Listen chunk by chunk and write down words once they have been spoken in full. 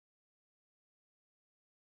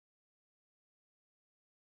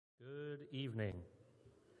Good evening.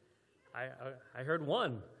 I heard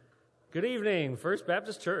one. Good evening, First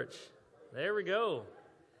Baptist Church. There we go.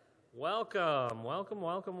 Welcome, welcome,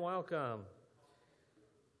 welcome, welcome.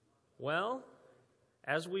 Well,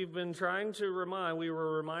 as we've been trying to we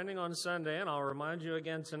were reminding on Sunday, and I'll remind you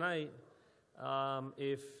again tonight,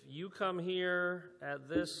 if you come here at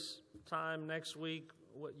this time next week,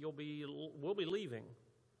 we'll be leaving.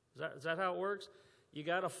 Is that how it works?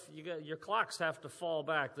 Your clocks have to fall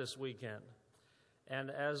back this weekend. And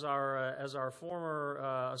as our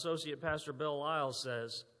former Associate Pastor Bill Lyles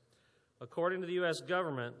says, according to the U.S.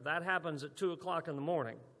 government, that happens at 2 o'clock in the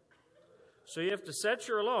morning. So you have to set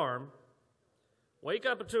your alarm, wake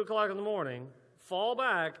up at 2 o'clock in the morning, fall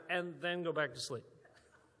back, and then go back to sleep.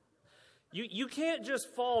 You can't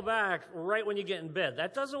just fall back right when you get in bed.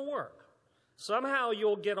 That doesn't work. Somehow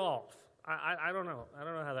you'll get off. I don't know. I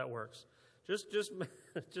don't know how that works.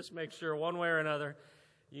 Just make sure one way or another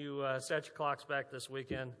you set your clocks back this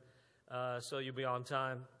weekend so you'll be on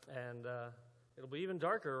time. And it'll be even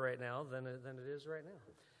darker right now than it is right now.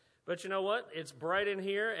 But you know what? It's bright in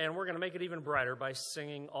here, and we're going to make it even brighter by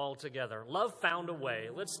singing all together. Love Found a Way.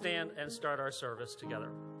 Let's stand and start our service together.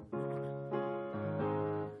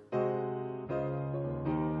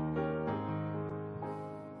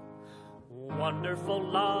 Wonderful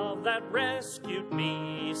love that rescued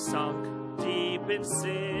me, sunk deep in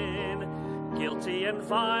sin, guilty and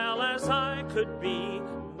vile as I could be,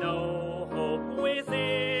 no hope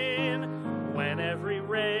within. When every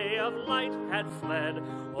ray of light had fled,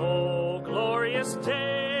 oh glorious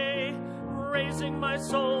day, raising my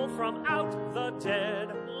soul from out the dead,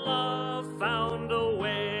 love found a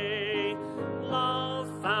way, love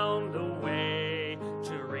found a way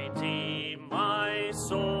to redeem my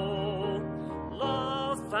soul.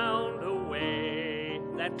 Love found a way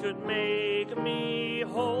that could make me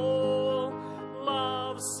whole.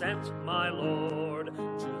 Love sent my Lord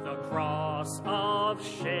to the cross of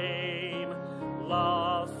shame.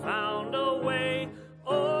 Love found a way.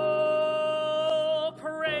 Oh,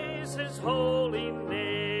 praise his holy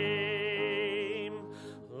name.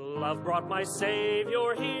 Love brought my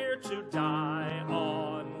Savior here to die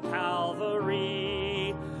on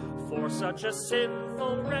Calvary. For such a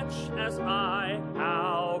sinful wretch as I,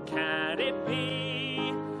 how can it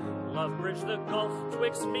be? Love bridged the gulf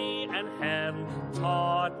twixt me and heaven,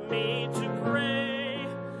 taught me to pray.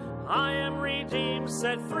 I am redeemed,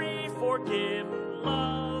 set free, forgiven.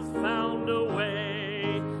 Love found a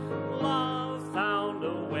way. Love found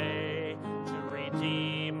a way to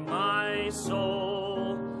redeem my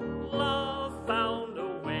soul. Love found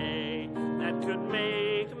a way that could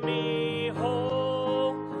make me whole.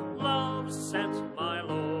 Sent my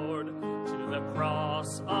Lord to the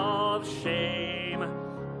cross of shame.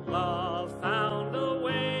 Love found a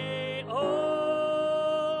way.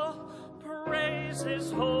 Oh, praise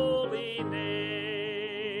his holy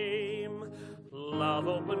name. Love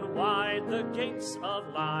opened wide the gates of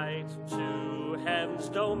light to heaven's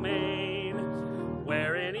domain,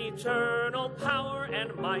 where in eternal power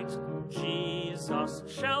and might Jesus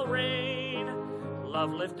shall reign.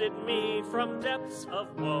 Love lifted me from depths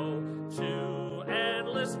of woe to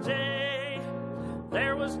endless day.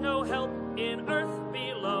 There was no help in earth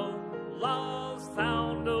below. Love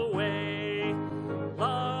found a way.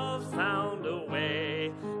 Love found a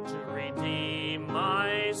way to redeem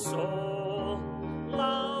my soul.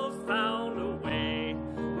 Love found a way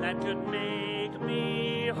that could make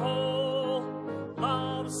me whole.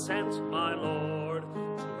 Love sent my Lord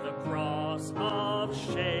to the cross of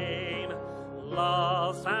shame.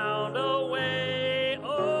 Love found a way,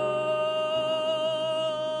 oh,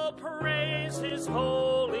 praise his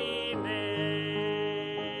holy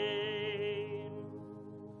name.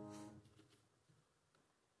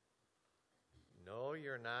 No,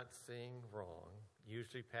 you're not seeing wrong.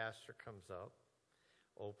 Usually pastor comes up,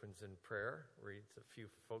 opens in prayer, reads a few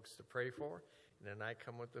folks to pray for, and then I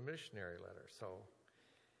come with the missionary letter. So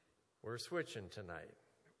we're switching tonight.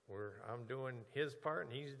 I'm doing his part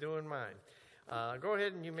and he's doing mine. Go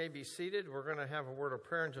ahead and you may be seated. We're going to have a word of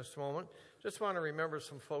prayer in just a moment. Just want to remember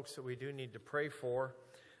some folks that we do need to pray for.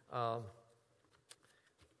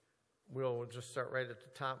 We'll just start right at the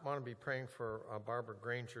top. I want to be praying for Barbara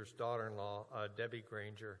Granger's daughter-in-law, Debbie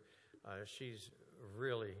Granger. She's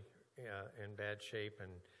really in bad shape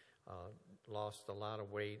and lost a lot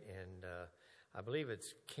of weight, and I believe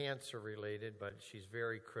it's cancer-related, but she's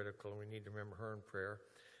very critical. We need to remember her in prayer.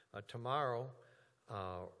 Tomorrow,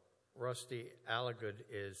 Rusty Allagood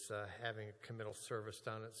is having a committal service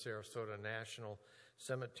down at Sarasota National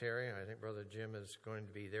Cemetery. I think Brother Jim is going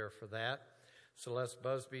to be there for that. Celeste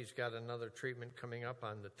Busby's got another treatment coming up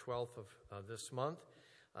on the 12th of this month.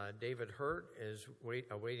 David Hurt is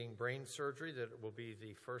awaiting brain surgery that will be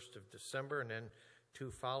the 1st of December, and then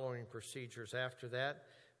 2 following procedures after that.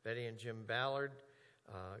 Betty and Jim Ballard,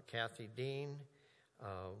 Kathy Dean,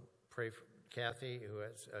 pray for Kathy, who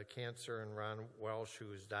has cancer, and Ron Welsh,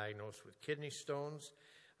 who is diagnosed with kidney stones.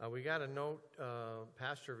 We got a note,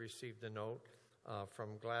 Pastor received a note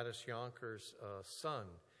from Gladys Yonker's son,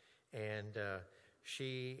 and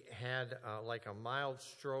she had like a mild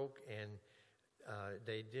stroke, and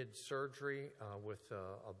they did surgery with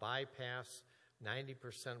a bypass, 90%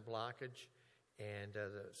 blockage, and the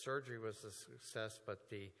surgery was a success, but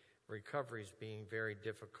the recovery is being very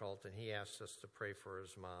difficult, and he asked us to pray for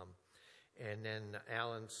his mom. And then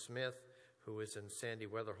Alan Smith, who is in Sandy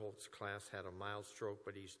Weatherholt's class, had a mild stroke,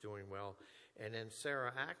 but he's doing well. And then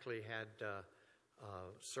Sarah Ackley had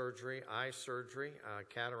surgery, eye surgery,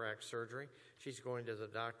 cataract surgery. She's going to the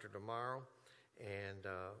doctor tomorrow, and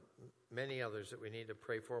many others that we need to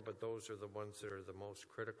pray for, but those are the ones that are the most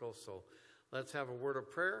critical. So let's have a word of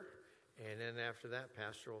prayer, and then after that,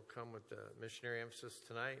 Pastor will come with the missionary emphasis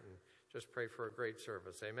tonight and just pray for a great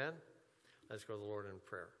service. Amen? Let's go to the Lord in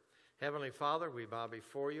prayer. Heavenly Father, we bow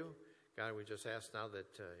before you. God, we just ask now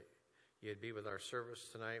that you'd be with our service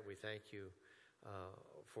tonight. We thank you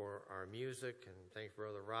for our music, and thank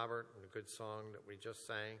Brother Robert and the good song that we just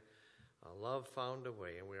sang. Love found a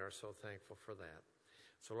way, and we are so thankful for that.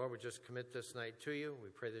 So, Lord, we just commit this night to you. We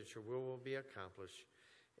pray that your will be accomplished,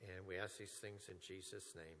 and we ask these things in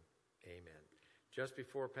Jesus' name. Amen. Just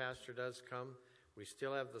before Pastor does come, we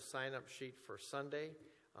still have the sign-up sheet for Sunday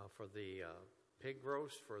for the pig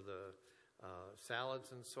roast, for the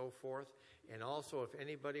salads and so forth. And also, if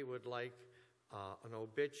anybody would like an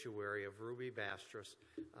obituary of Ruby Bastress,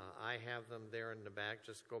 I have them there in the back.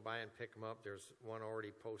 Just go by and pick them up. There's one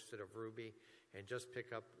already posted of Ruby, and just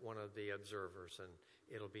pick up one of the observers, and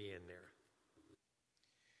it'll be in there.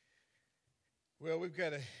 Well, we've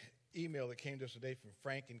got an email that came to us today from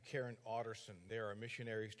Frank and Karen Otterson. They are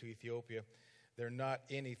missionaries to Ethiopia. They're not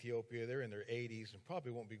in Ethiopia. They're in their 80s and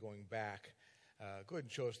probably won't be going back. Go ahead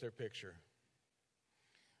and show us their picture.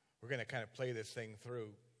 We're going to kind of play this thing through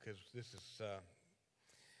because this is,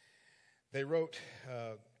 they wrote,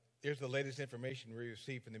 here's the latest information we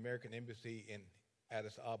received from the American Embassy in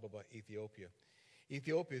Addis Ababa, Ethiopia.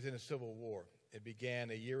 Ethiopia is in a civil war. It began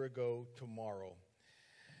a year ago tomorrow.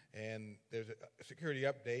 And there's a security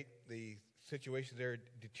update. The situation there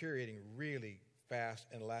deteriorating really fast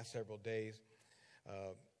in the last several days.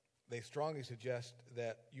 They strongly suggest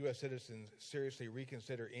that U.S. citizens seriously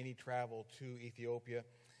reconsider any travel to Ethiopia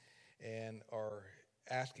and are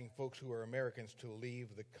asking folks who are Americans to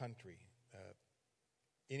leave the country.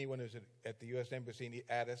 Anyone who's at the U.S. Embassy in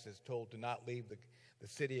Addis is told to not leave the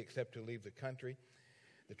city except to leave the country.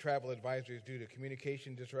 The travel advisory is due to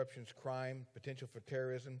communication disruptions, crime, potential for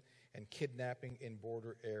terrorism, and kidnapping in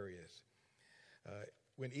border areas.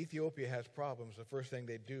 When Ethiopia has problems, the first thing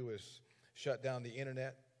they do is shut down the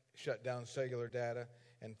internet, shut down cellular data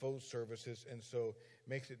and phone services, and so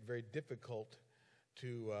makes it very difficult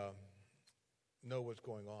to know what's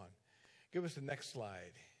going on. Give us the next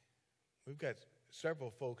slide. We've got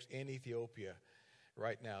several folks in Ethiopia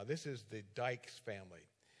right now. This is the Dykes family,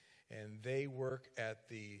 and they work at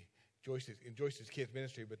the Joyce's Kids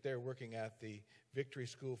Ministry, but they're working at the Victory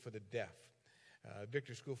School for the Deaf.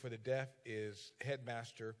 Victory School for the Deaf is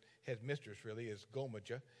headmistress really, is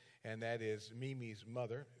Gomaja, and that is Mimi's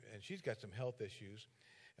mother, and she's got some health issues.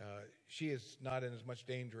 She is not in as much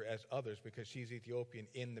danger as others because she's Ethiopian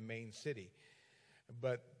in the main city.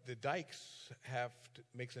 But the Dykes have to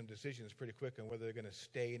make some decisions pretty quick on whether they're going to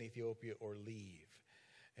stay in Ethiopia or leave.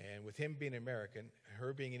 And with him being American,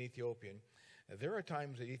 her being an Ethiopian, there are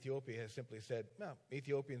times that Ethiopia has simply said, no,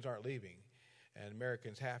 Ethiopians aren't leaving, and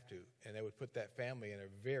Americans have to. And that would put that family in a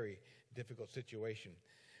very difficult situation.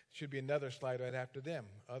 Should be another slide right after them.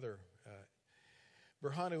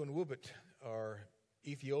 Berhanu and Wubit are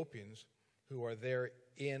Ethiopians who are there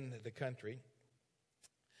in the country.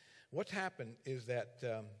 What's happened is that,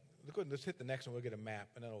 let's hit the next one, we'll get a map,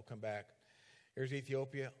 and then we'll come back. Here's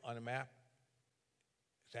Ethiopia on a map.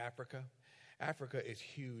 It's Africa. Africa is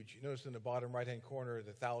huge. You notice in the bottom right-hand corner,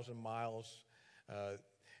 the 1,000 miles.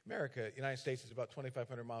 United States is about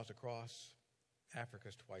 2,500 miles across.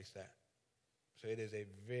 Africa's twice that. So it is a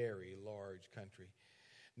very large country.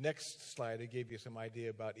 Next slide, I gave you some idea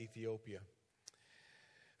about Ethiopia.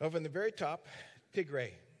 Over in the very top,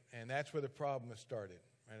 Tigray, and that's where the problem has started,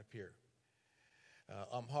 right up here.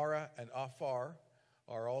 Amhara and Afar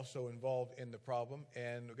are also involved in the problem,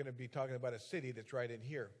 and we're going to be talking about a city that's right in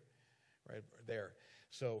here, right there.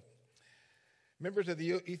 So members of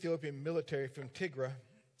the Ethiopian military from Tigray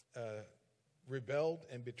rebelled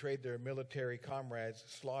and betrayed their military comrades,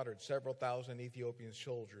 slaughtered several thousand Ethiopian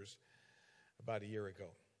soldiers about a year ago.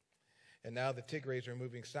 And now the Tigrays are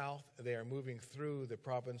moving south. They are moving through the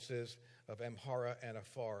provinces of Amhara and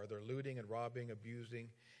Afar. They're looting and robbing, abusing,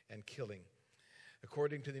 and killing.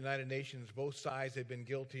 According to the United Nations, both sides have been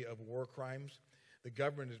guilty of war crimes. The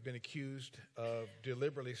government has been accused of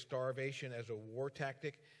deliberately starvation as a war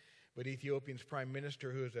tactic. But Ethiopia's prime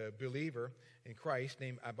minister, who is a believer in Christ,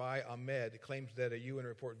 named Abiy Ahmed, claims that a UN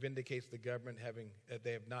report vindicates the government that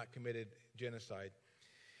they have not committed genocide.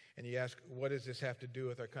 And you ask, what does this have to do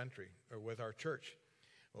with our country or with our church?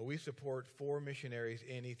 Well, we support 4 missionaries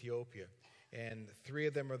in Ethiopia, and 3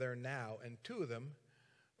 of them are there now, and 2 of them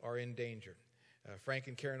are in danger. Frank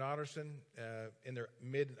and Karen Otterson, in their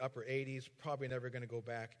mid and upper 80s, probably never going to go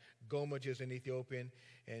back. Gomaj is an Ethiopian,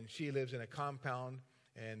 and she lives in a compound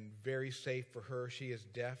and very safe for her. She is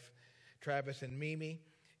deaf. Travis and Mimi,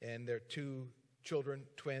 and their 2 children,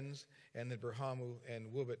 twins, and then Berhanu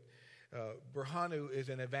and Wubit. Berhanu is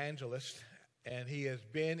an evangelist, and he has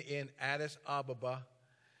been in Addis Ababa,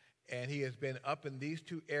 and he has been up in these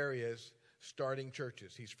 2 areas starting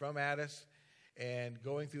churches. He's from Addis and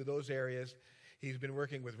going through those areas. He's been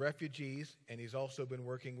working with refugees, and he's also been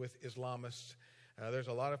working with Islamists. There's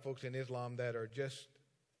a lot of folks in Islam that are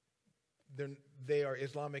they are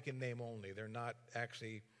Islamic in name only. They're not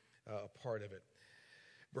actually a part of it.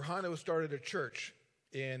 Berhanu started a church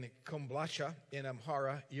in Kumblasha in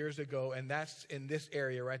Amhara years ago, and that's in this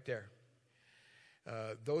area right there.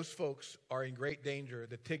 Those folks are in great danger.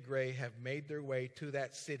 The Tigray have made their way to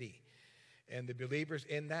that city, and the believers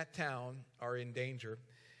in that town are in danger.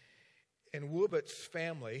 And Wubit's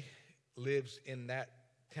family lives in that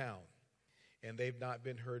town, and they've not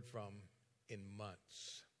been heard from in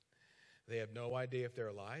months. They have no idea if they're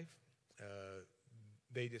alive.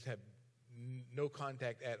 They just have no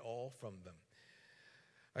contact at all from them.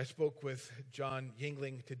 I spoke with John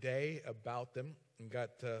Yingling today about them and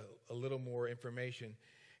got a little more information,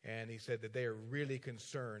 and he said that they are really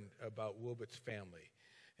concerned about Wubit's family.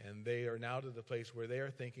 And they are now to the place where they are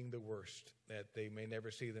thinking the worst, that they may never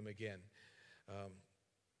see them again.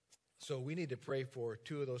 So we need to pray for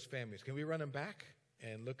 2 of those families. Can we run them back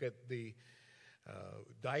and look at the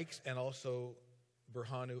Dykes and also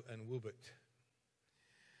Berhanu and Wubit?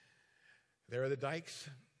 There are the Dykes,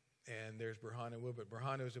 and there's Berhanu and Wubit.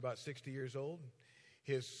 Berhanu is about 60 years old.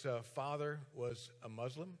 His father was a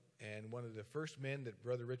Muslim and one of the first men that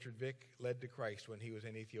Brother Richard Vick led to Christ when he was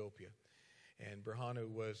in Ethiopia. And Berhanu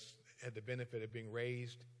had the benefit of being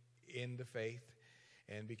raised in the faith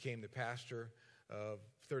and became the pastor of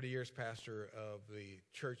 30 years pastor of the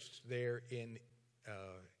church there in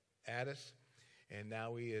Addis. And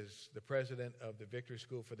now he is the president of the Victory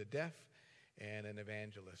School for the Deaf and an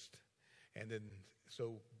evangelist. And then,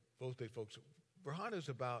 so both the folks, Berhanu's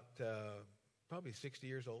about probably 60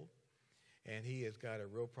 years old, and he has got a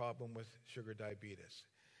real problem with sugar diabetes.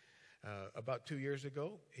 About 2 years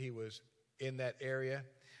ago, he was in that area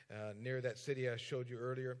near that city I showed you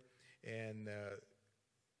earlier, and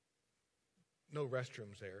no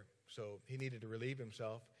restrooms there, so he needed to relieve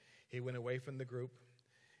himself. He went away from the group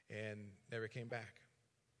and never came back.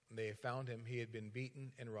 They found him. He had been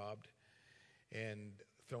beaten and robbed and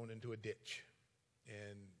thrown into a ditch.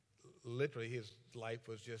 And literally his life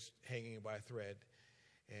was just hanging by a thread,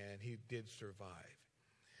 and he did survive.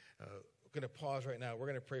 We're going to pause right now. We're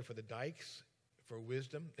going to pray for the Dykes for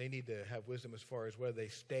wisdom. They need to have wisdom as far as whether they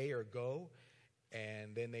stay or go,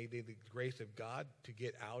 and then they need the grace of God to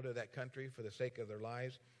get out of that country for the sake of their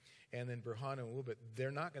lives. And then Berhanu and Wubit,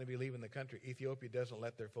 they're not going to be leaving the country. Ethiopia doesn't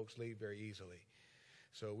let their folks leave very easily.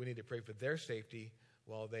 So we need to pray for their safety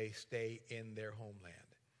while they stay in their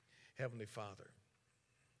homeland. Heavenly Father,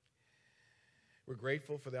 we're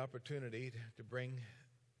grateful for the opportunity to bring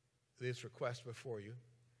this request before you.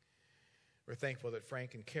 We're thankful that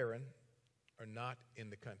Frank and Karen are not in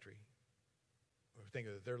the country. We're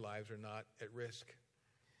thankful that their lives are not at risk.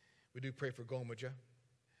 We do pray for Gomaja.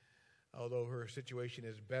 Although her situation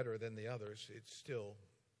is better than the others, it's still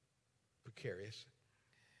precarious.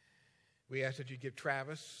 We ask that you give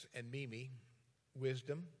Travis and Mimi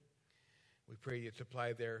wisdom. We pray you'd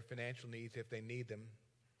supply their financial needs if they need them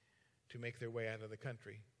to make their way out of the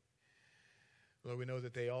country. Lord, we know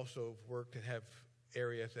that they also work and have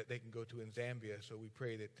areas that they can go to in Zambia, so we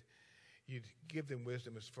pray that you'd give them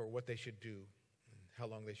wisdom as for what they should do and how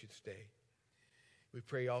long they should stay. We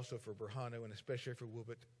pray also for Berhanu and especially for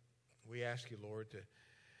Wubit. We ask you, Lord, to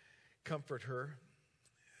comfort her.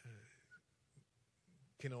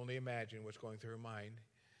 Can only imagine what's going through her mind,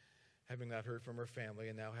 having not heard from her family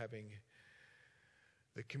and now having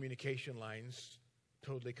the communication lines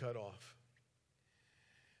totally cut off.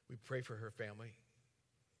 We pray for her family.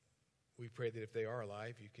 We pray that if they are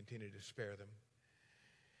alive, you continue to spare them.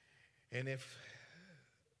 And if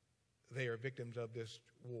they are victims of this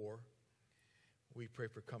war, we pray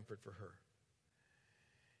for comfort for her.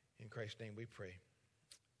 In Christ's name we pray.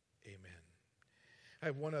 Amen. I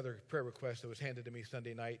have one other prayer request that was handed to me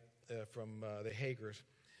Sunday night from the Hagers.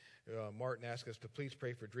 Martin asked us to please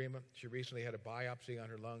pray for Dreama. She recently had a biopsy on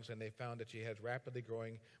her lungs, and they found that she has rapidly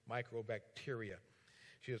growing microbacteria.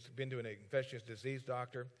 She has been to an infectious disease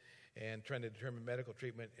doctor and trying to determine medical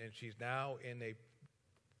treatment, and she's now in a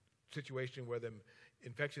situation where the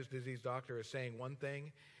infectious disease doctor is saying one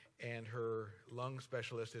thing and her lung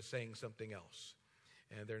specialist is saying something else.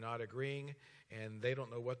 And they're not agreeing, and they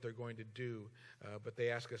don't know what they're going to do, but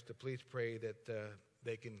they ask us to please pray that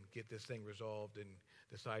they can get this thing resolved and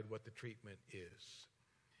decide what the treatment is.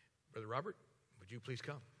 Brother Robert, would you please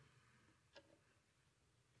come?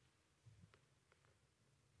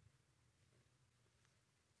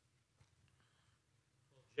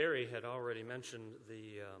 Jerry had already mentioned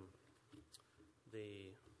the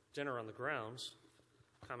dinner on the grounds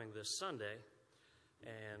coming this Sunday.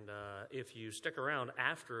 And if you stick around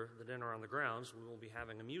after the dinner on the grounds, we will be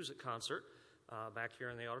having a music concert back here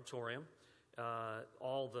in the auditorium.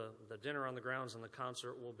 All the dinner on the grounds and the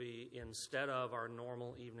concert will be instead of our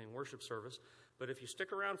normal evening worship service. But if you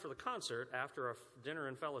stick around for the concert after a dinner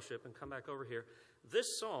and fellowship and come back over here,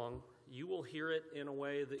 this song, you will hear it in a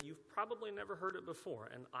way that you've probably never heard it before.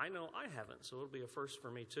 And I know I haven't, so it'll be a first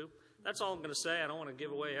for me too. That's all I'm going to say. I don't want to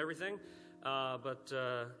give away everything. But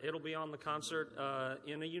it'll be on the concert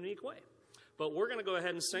in a unique way. But we're going to go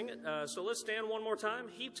ahead and sing it. So let's stand one more time.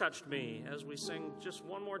 He touched me as we sing just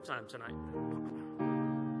one more time tonight.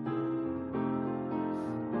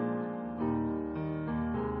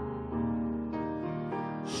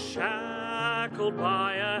 Shackled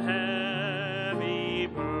by a heavy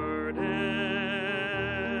burden,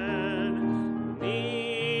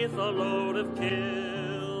 'neath a load of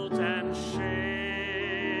guilt and shame,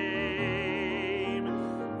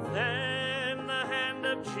 then the hand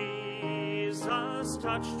of Jesus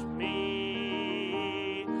touched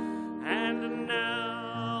me, and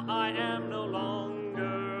now I am no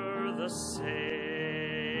longer the same.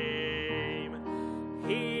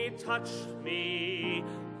 He touched me,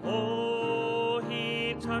 oh,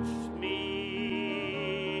 he touched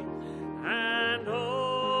me, and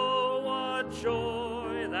oh, what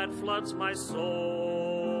joy that floods my soul.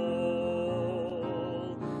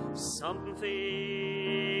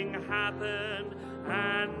 Something happened,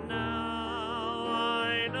 and now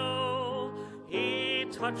I know he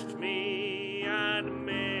touched me and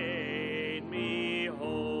made me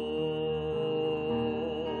whole.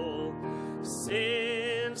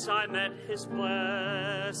 Since I met his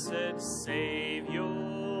blessed Savior,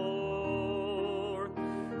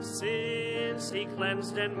 since he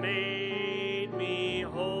cleansed and made me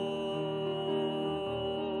whole,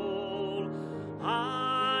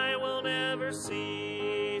 I will never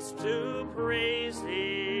cease to praise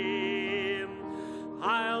him.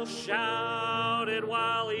 I'll shout it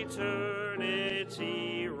while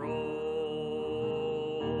eternity rolls.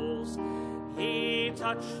 He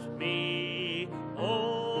touched me,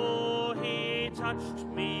 oh, he touched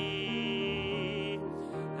me,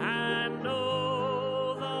 and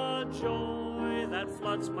oh, the joy that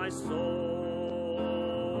floods my soul.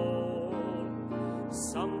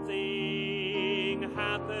 Something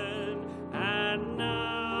happened, and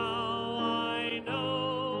now I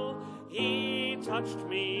know he touched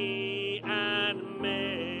me and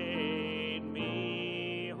made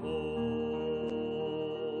me whole.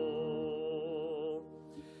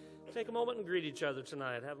 Take a moment and greet each other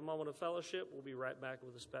tonight. Have a moment of fellowship. We'll be right back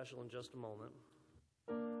with a special in just a moment.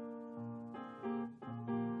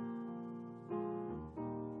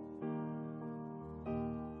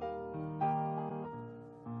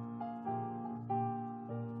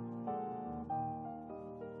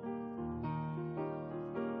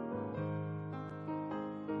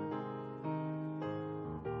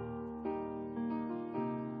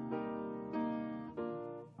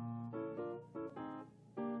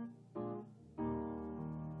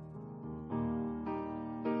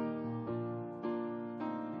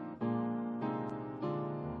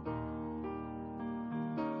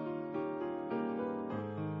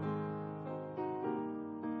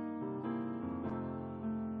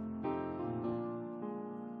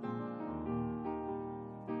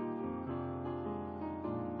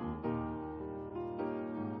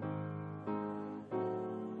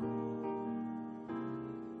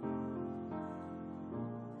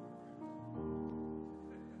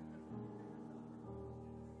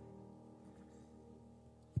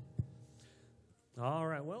 All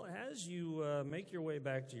right. Well, as you make your way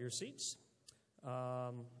back to your seats,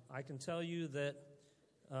 I can tell you that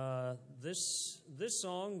this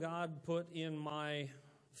song God put in my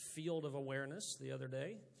field of awareness the other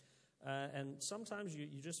day. And sometimes you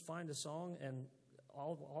just find a song and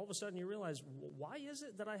all of a sudden you realize, why is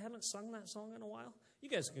it that I haven't sung that song in a while? You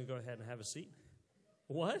guys can go ahead and have a seat.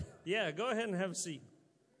 What? Yeah, go ahead and have a seat.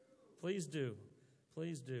 Please do.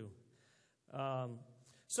 Please do. Anyway,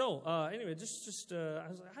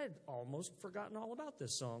 I had almost forgotten all about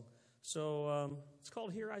this song. So it's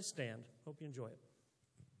called Here I Stand. Hope you enjoy it.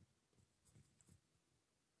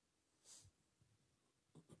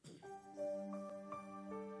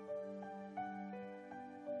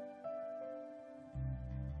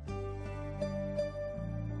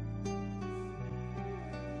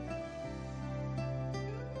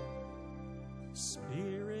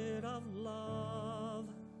 Spirit of love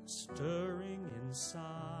stirring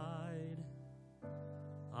inside,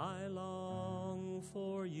 I long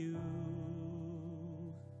for you.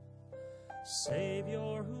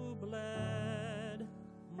 Savior who bled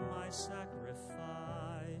my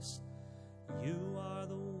sacrifice, you are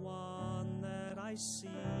the one that I seek.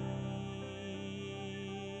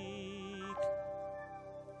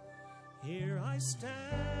 Here I stand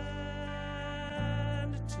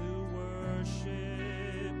to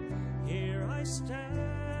worship. Here I stand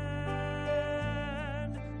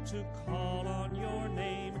to call on your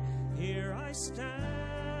name. Here I stand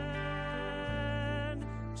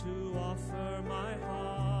to offer my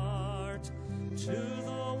heart to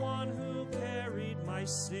the one who carried my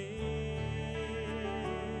sin.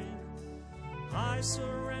 I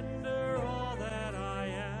surrender all that I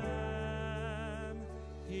am.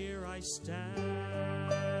 Here I stand.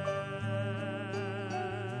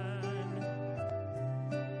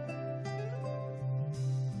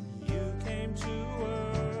 You came to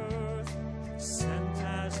earth, sent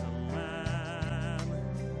as a lamb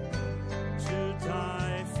to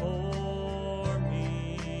die for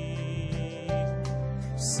me.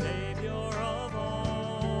 Savior of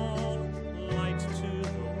all, light to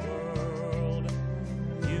the world,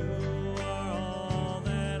 you are all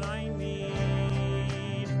that I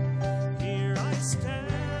need. Here I stand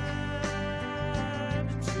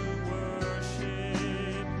to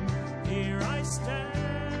worship. Here I stand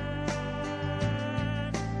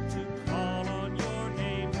to call on your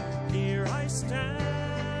name. Here I stand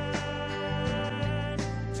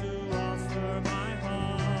to offer my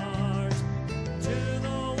heart to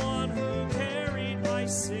the one who carried my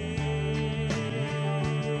sin.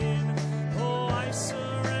 Oh, I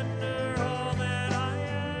surrender all that I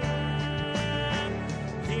am.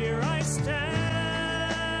 Here I stand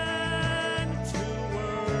to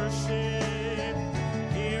worship.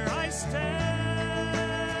 Here I stand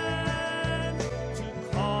to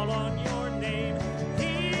call on your name.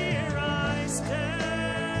 Here I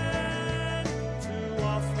stand to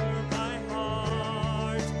offer my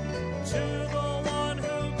heart to the one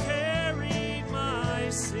who carried my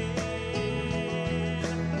sin.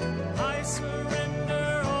 I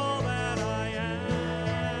surrender all that I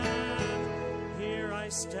am. Here I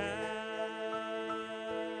stand.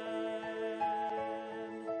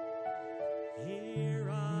 Here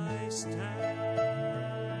I stand.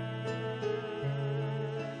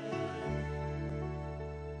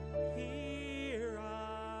 Here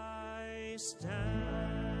I stand.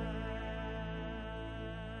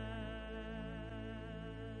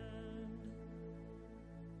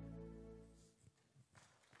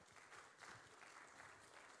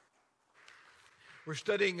 We're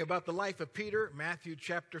studying about the life of Peter, Matthew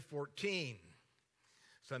chapter 14.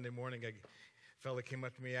 Sunday morning, a fellow came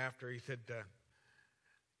up to me after. He said,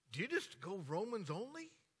 do you just go Romans only?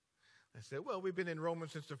 I said, well, we've been in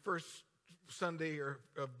Romans since the first Sunday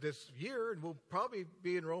of this year, and we'll probably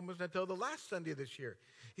be in Romans until the last Sunday of this year.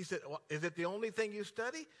 He said, well, is it the only thing you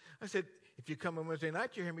study? I said, if you come on Wednesday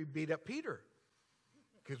night, you hear me beat up Peter,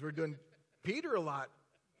 because we're doing Peter a lot.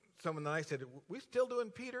 Someone and I said, we still doing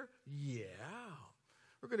Peter? Yeah.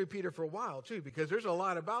 We're going to do Peter for a while, too, because there's a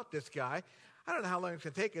lot about this guy. I don't know how long it's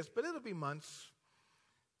going to take us, but it'll be months.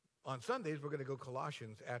 On Sundays, we're going to go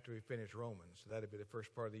Colossians after we finish Romans. So that'll be the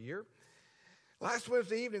first part of the year. Last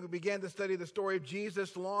Wednesday evening, we began to study the story of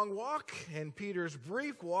Jesus' long walk and Peter's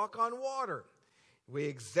brief walk on water. We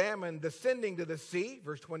examined descending to the sea,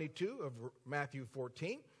 verse 22 of Matthew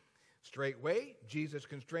 14. Straightway, Jesus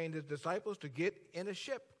constrained his disciples to get in a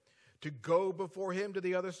ship, to go before him to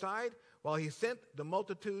the other side, while he sent the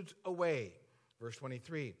multitudes away. Verse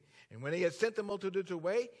 23. And when he had sent the multitudes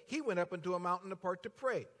away, he went up into a mountain apart to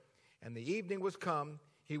pray. And the evening was come,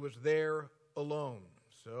 he was there alone.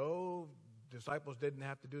 So disciples didn't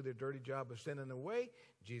have to do their dirty job of sending away.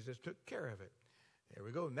 Jesus took care of it. There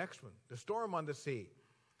we go. Next one. The storm on the sea.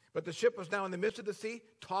 But the ship was now in the midst of the sea,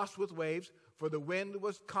 tossed with waves, for the wind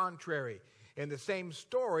was contrary. In the same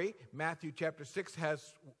story, Matthew chapter 6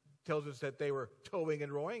 tells us that they were towing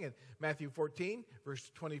and rowing. And Matthew 14,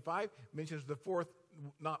 verse 25, mentions the fourth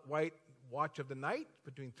not white watch of the night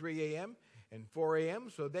between 3 a.m. and 4 a.m.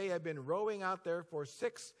 So they have been rowing out there for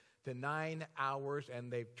 6 to 9 hours,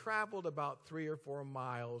 and they've traveled about 3 or 4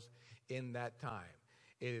 miles in that time.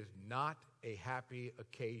 It is not a happy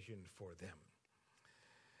occasion for them.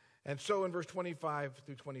 And so in verse 25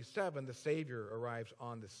 through 27, the Savior arrives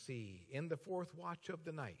on the sea in the fourth watch of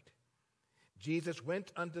the night. Jesus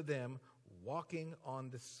went unto them walking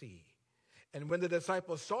on the sea. And when the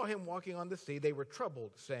disciples saw him walking on the sea, they were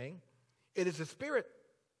troubled, saying, It is a spirit.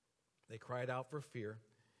 They cried out for fear.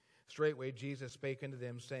 Straightway Jesus spake unto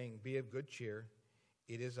them, saying, Be of good cheer,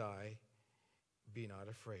 it is I, be not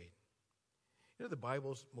afraid. You know the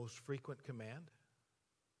Bible's most frequent command?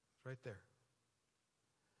 It's right there.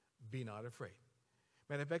 Be not afraid.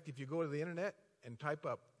 Matter of fact, if you go to the internet and type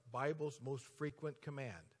up Bible's most frequent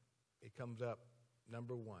command, it comes up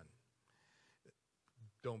number 1.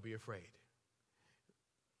 Don't be afraid.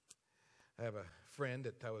 I have a friend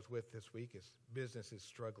that I was with this week. His business is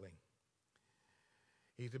struggling.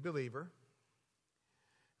 He's a believer,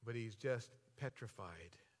 but he's just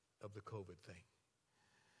petrified of the COVID thing.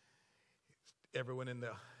 Everyone in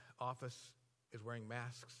the office is wearing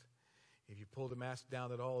masks. If you pull the mask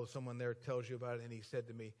down at all, someone there tells you about it. And he said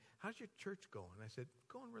to me, How's your church going? I said,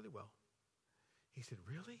 Going really well. He said,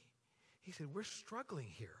 Really? He said, We're struggling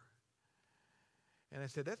here. And I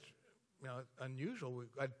said, That's unusual.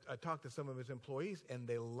 I talked to some of his employees, and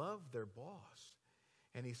they love their boss.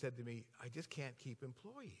 And he said to me, I just can't keep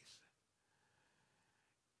employees.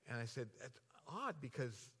 And I said, That's odd,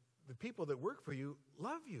 because the people that work for you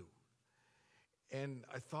love you. And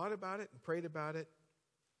I thought about it and prayed about it.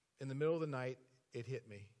 In the middle of the night, it hit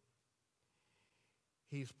me.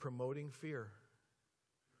 He's promoting fear.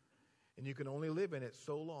 And you can only live in it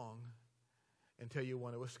so long until you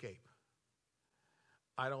want to escape.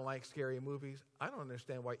 I don't like scary movies. I don't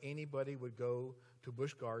understand why anybody would go to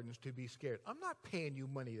Busch Gardens to be scared. I'm not paying you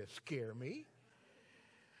money to scare me.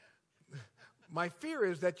 My fear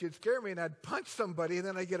is that you'd scare me and I'd punch somebody and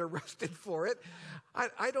then I'd get arrested for it.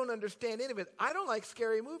 I don't understand any of it. I don't like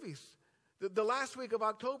scary movies. The last week of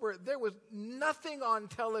October, there was nothing on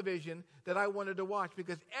television that I wanted to watch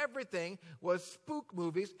because everything was spook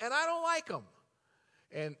movies, and I don't like them.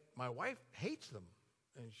 And my wife hates them.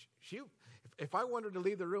 And if I want her to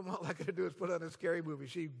leave the room, all I got to do is put on a scary movie.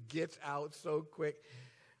 She gets out so quick.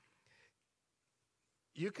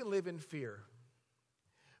 You can live in fear,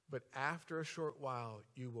 but after a short while,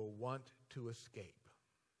 you will want to escape.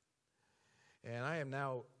 And I am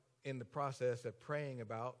now in the process of praying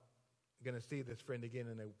about going to see this friend again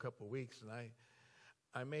in a couple of weeks, and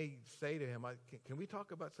I may say to him, can we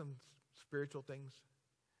talk about some spiritual things?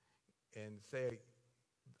 And say,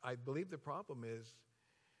 I believe the problem is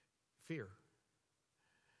fear.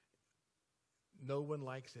 No one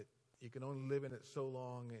likes it. You can only live in it so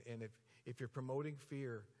long, and if you're promoting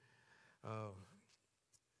fear,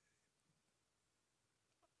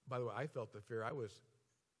 by the way, I felt the fear. I was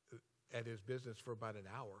at his business for about an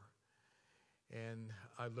hour. And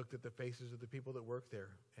I looked at the faces of the people that worked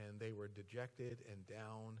there, and they were dejected and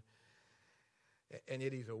down. And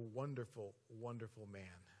yet he's a wonderful, wonderful man.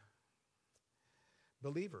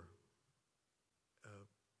 Believer.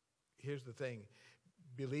 Here's the thing.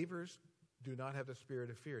 Believers do not have the spirit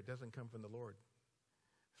of fear. It doesn't come from the Lord.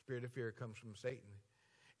 The spirit of fear comes from Satan.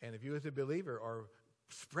 And if you as a believer are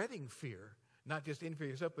spreading fear, not just in fear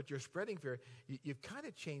yourself, but you're spreading fear, you've kind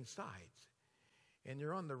of changed sides. And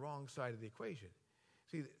you're on the wrong side of the equation.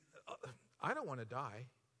 See, I don't want to die.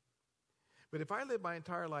 But if I live my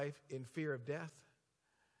entire life in fear of death,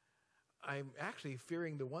 I'm actually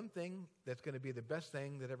fearing the one thing that's going to be the best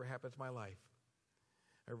thing that ever happens in my life.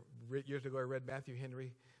 Years ago, I read Matthew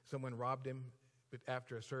Henry. Someone robbed him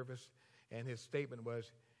after a service, and his statement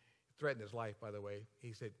was, threatened his life, by the way.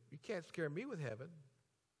 He said, You can't scare me with heaven.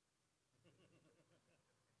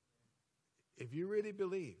 If you really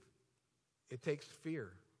believe, it takes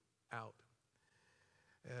fear out.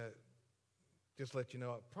 Just to let you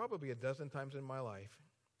know, probably a dozen times in my life,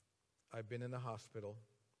 I've been in the hospital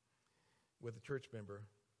with a church member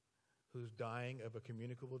who's dying of a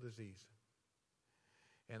communicable disease.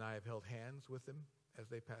 And I have held hands with them as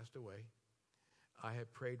they passed away. I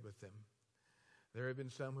have prayed with them. There have been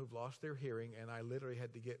some who've lost their hearing, and I literally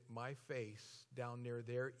had to get my face down near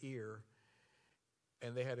their ear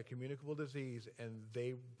and they had a communicable disease, and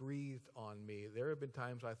they breathed on me. There have been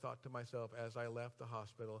times I thought to myself as I left the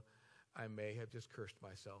hospital, I may have just cursed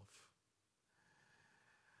myself.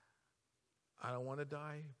 I don't want to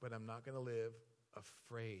die, but I'm not going to live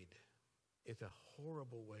afraid. It's a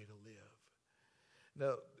horrible way to live.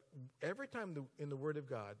 Now, every time in the Word of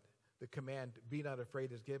God, the command, be not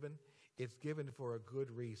afraid, is given, it's given for a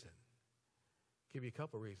good reason. I'll give you a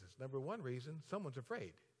couple reasons. Number one reason, someone's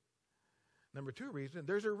afraid. Number two reason,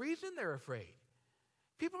 there's a reason they're afraid.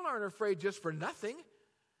 People aren't afraid just for nothing.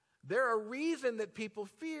 There are reasons that people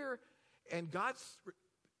fear, and God's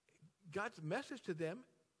message to them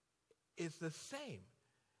is the same.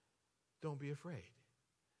 Don't be afraid.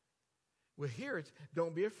 Well, here it's,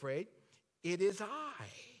 don't be afraid. It is I.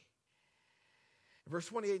 Verse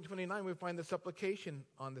 28 and 29, we find the supplication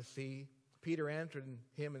on the sea. Peter answered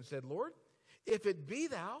him and said, Lord, if it be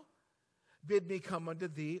thou, bid me come unto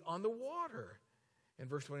thee on the water. In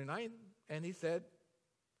verse 29, and he said,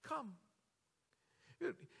 come.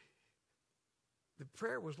 The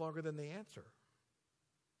prayer was longer than the answer.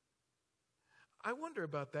 I wonder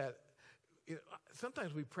about that.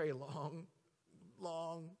 Sometimes we pray long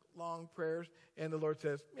prayers, and the Lord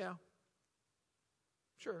says, yeah,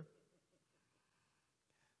 sure.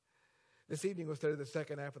 This evening we'll study the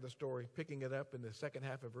second half of the story, picking it up in the second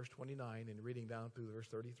half of verse 29 and reading down through verse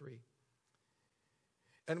 33.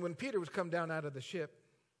 And when Peter was come down out of the ship,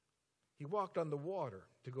 he walked on the water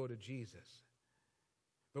to go to Jesus.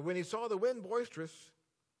 But when he saw the wind boisterous,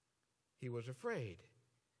 he was afraid.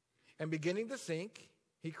 And beginning to sink,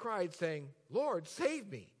 he cried, saying, Lord, save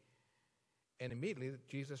me. And immediately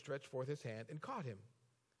Jesus stretched forth his hand and caught him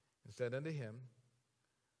and said unto him,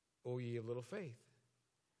 O ye of little faith,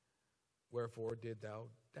 wherefore did thou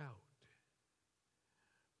doubt?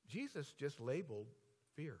 Jesus just labeled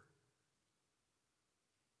fear.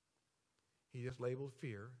 He just labeled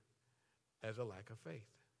fear as a lack of faith.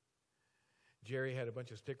 Jerry had a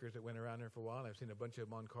bunch of stickers that went around there for a while, and I've seen a bunch of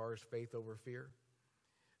them on cars, faith over fear.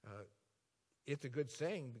 It's a good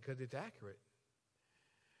saying because it's accurate.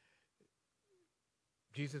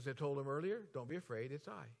 Jesus had told him earlier, don't be afraid, it's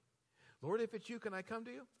I. Lord, if it's you, can I come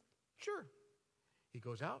to you? Sure. He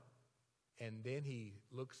goes out, and then he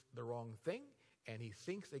looks the wrong thing, and he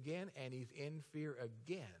sinks again, and he's in fear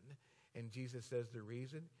again. And Jesus says the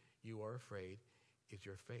reason you are afraid is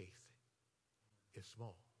your faith is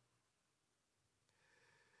small.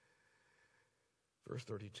 Verse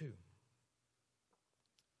 32.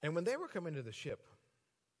 And when they were come into the ship,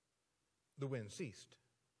 the wind ceased.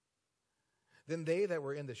 Then they that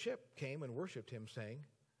were in the ship came and worshipped him, saying,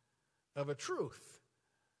 Of a truth,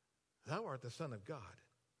 thou art the Son of God.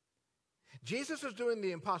 Jesus is doing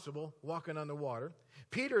the impossible, walking on the water.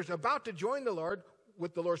 Peter's about to join the Lord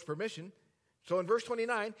with the Lord's permission. So in verse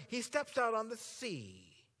 29, he steps out on the sea.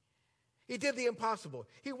 He did the impossible.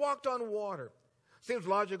 He walked on water. Seems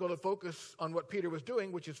logical to focus on what Peter was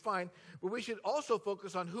doing, which is fine, but we should also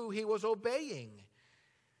focus on who he was obeying.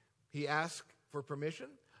 He asked for permission.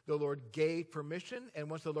 The Lord gave permission, and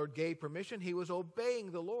once the Lord gave permission, he was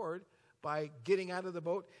obeying the Lord by getting out of the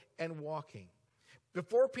boat and walking.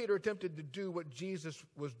 Before Peter attempted to do what Jesus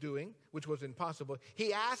was doing, which was impossible,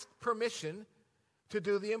 he asked permission to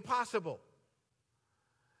do the impossible.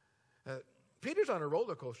 Peter's on a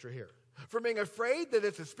roller coaster here. From being afraid that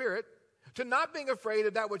it's a spirit, to not being afraid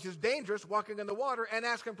of that which is dangerous, walking in the water, and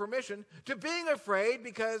asking permission, to being afraid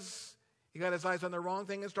because he got his eyes on the wrong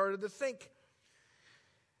thing and started to sink.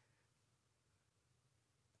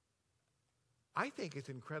 I think it's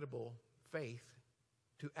incredible faith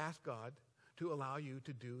to ask God to allow you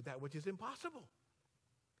to do that which is impossible.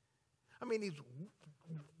 I mean, he's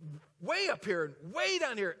way up here and way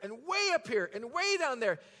down here and way up here and way down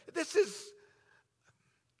there. This is...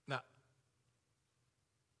 Now,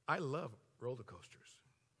 I love roller coasters.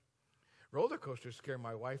 Roller coasters scare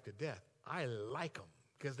my wife to death. I like them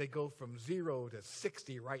because they go from 0 to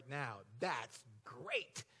 60 right now. That's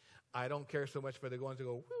great. I don't care so much for the ones that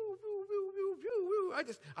go woo, woo, woo, woo, woo, woo.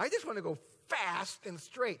 I just want to go fast and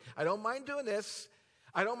straight. I don't mind doing this.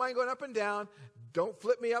 I don't mind going up and down. Don't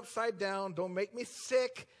flip me upside down. Don't make me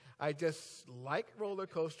sick. I just like roller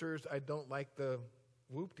coasters. I don't like the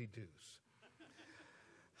whoop-de-doos.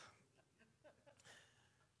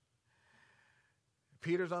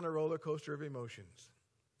 Peter's on a roller coaster of emotions.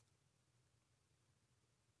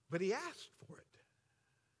 But he asked for it.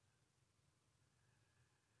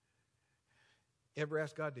 Ever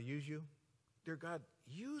ask God to use you? Dear God,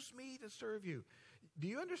 use me to serve you. Do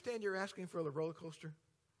you understand you're asking for a roller coaster?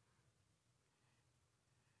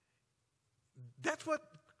 That's what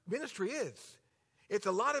ministry is. It's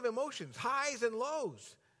a lot of emotions, highs and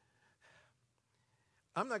lows.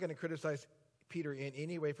 I'm not going to criticize Peter in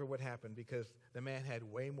any way for what happened, because the man had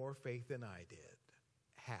way more faith than I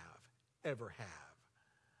did. Ever have.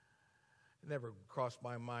 It never crossed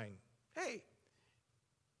my mind, hey,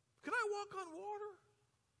 can I walk on water?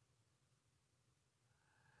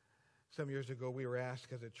 Some years ago, we were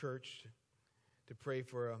asked as a church to pray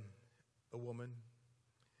for a woman.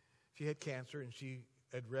 She had cancer, and she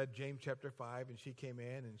had read James chapter 5, and she came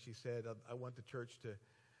in and she said, I want the church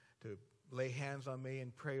to lay hands on me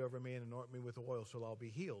and pray over me and anoint me with oil so I'll be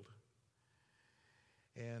healed.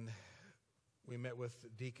 And we met with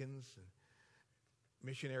deacons and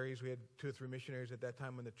missionaries. We had 2 or 3 missionaries at that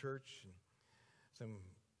time in the church, and some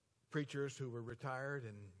preachers who were retired,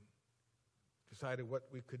 and decided what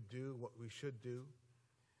we could do, what we should do.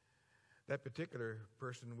 That particular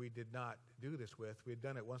person we did not do this with. We had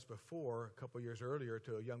done it once before, a couple years earlier,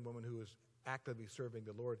 to a young woman who was actively serving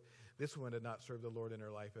the Lord. This one did not serve the Lord in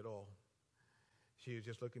her life at all. She was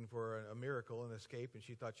just looking for a miracle, an escape, and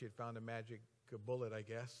she thought she had found a magic bullet, I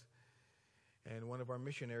guess. And one of our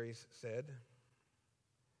missionaries said,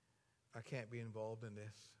 I can't be involved in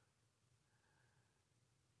this.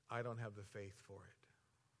 I don't have the faith for it.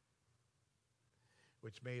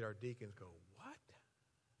 Which made our deacons go, what?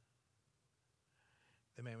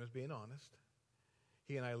 The man was being honest.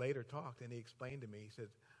 He and I later talked, and he explained to me, he said,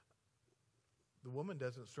 the woman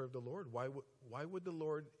doesn't serve the Lord. Why would the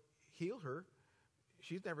Lord heal her?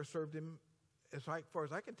 She's never served him as far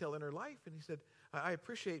as I can tell in her life. And he said, I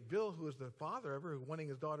appreciate Bill, who is the father of her, wanting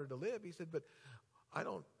his daughter to live. He said, but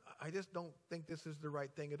I just don't think this is the right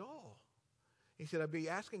thing at all. He said, I'd be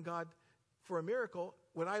asking God for a miracle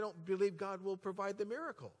when I don't believe God will provide the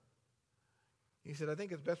miracle. He said, I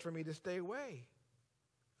think it's best for me to stay away.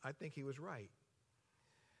 I think he was right.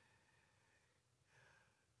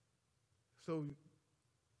 So,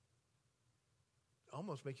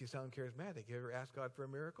 almost makes you sound charismatic. You ever asked God for a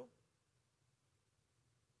miracle?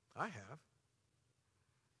 I have.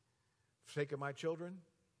 For the sake of my children,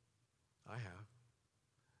 I have.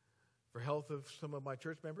 For health of some of my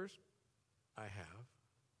church members, I have.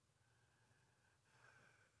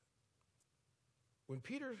 When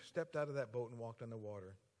Peter stepped out of that boat and walked on the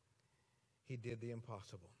water, he did the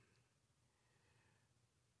impossible.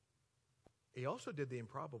 He also did the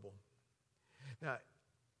improbable. Now,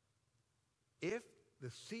 if the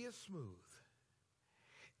sea is smooth,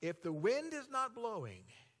 if the wind is not blowing,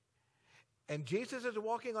 and Jesus is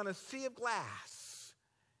walking on a sea of glass,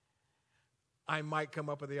 I might come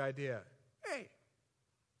up with the idea, hey,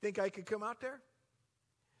 think I could come out there?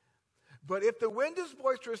 But if the wind is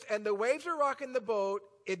boisterous and the waves are rocking the boat,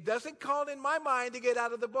 it doesn't call in my mind to get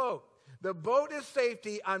out of the boat. The boat is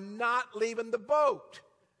safety. I'm not leaving the boat.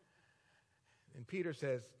 And Peter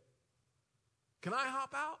says, can I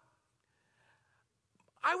hop out?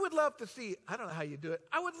 I would love to see, I don't know how you do it,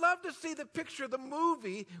 I would love to see the picture, the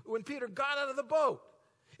movie, when Peter got out of the boat.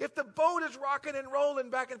 If the boat is rocking and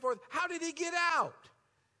rolling back and forth, how did he get out?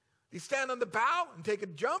 Did he stand on the bow and take a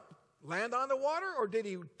jump, land on the water? Or did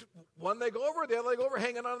he one leg over, the other leg over,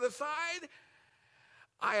 hanging on the side?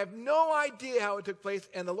 I have no idea how it took place,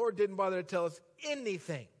 and the Lord didn't bother to tell us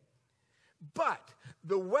anything. But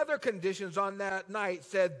the weather conditions on that night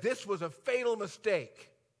said this was a fatal mistake.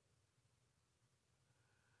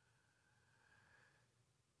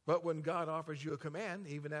 But when God offers you a command,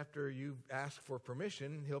 even after you ask for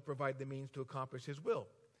permission, he'll provide the means to accomplish his will.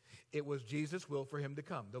 It was Jesus' will for him to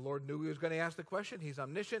come. The Lord knew he was going to ask the question. He's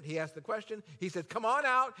omniscient. He asked the question. He said, come on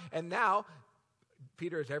out. And now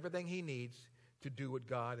Peter has everything he needs to do what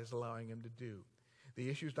God is allowing him to do. The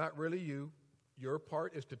issue is not really you. Your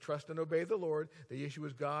part is to trust and obey the Lord. The issue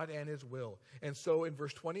is God and his will. And so in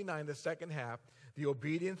verse 29, the second half, the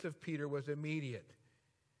obedience of Peter was immediate.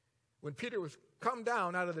 When Peter was come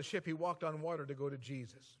down out of the ship, he walked on water to go to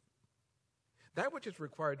Jesus. That which is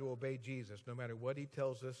required to obey Jesus, no matter what he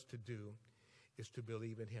tells us to do, is to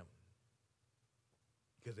believe in him.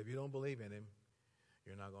 Because if you don't believe in him,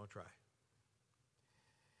 you're not going to try.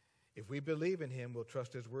 If we believe in him, we'll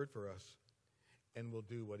trust his word for us, and we'll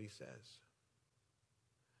do what he says.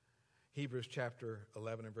 Hebrews chapter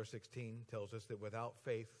 11 and verse 16 tells us that without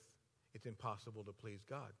faith, it's impossible to please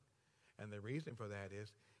God. And the reason for that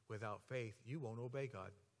is, without faith, you won't obey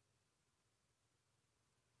God.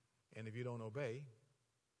 And if you don't obey,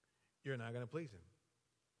 you're not going to please him.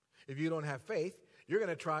 If you don't have faith, you're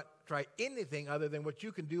going to try anything other than what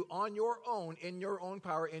you can do on your own, in your own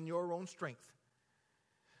power, in your own strength.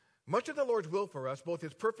 Much of the Lord's will for us, both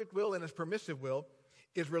his perfect will and his permissive will,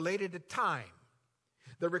 is related to time.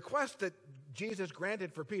 The request that Jesus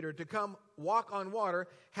granted for Peter to come walk on water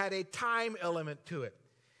had a time element to it.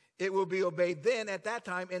 it will be obeyed then at that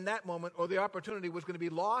time, in that moment, or the opportunity was going to be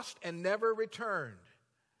lost and never returned.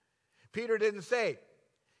 Peter didn't say,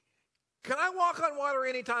 can I walk on water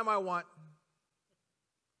anytime I want?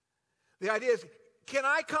 The idea is, can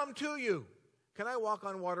I come to you? Can I walk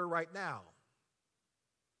on water right now?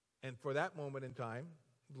 And for that moment in time,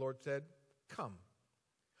 the Lord said, come.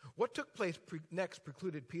 What took place next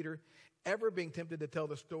precluded Peter ever being tempted to tell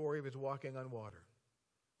the story of his walking on water.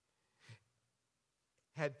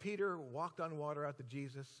 Had Peter walked on water out to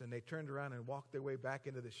Jesus and they turned around and walked their way back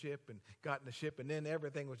into the ship and got in the ship and then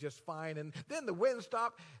everything was just fine and then the wind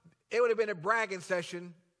stopped, it would have been a bragging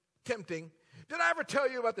session, tempting. Did I ever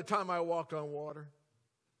tell you about the time I walked on water?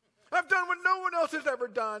 I've done what no one else has ever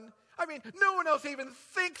done. I mean, no one else even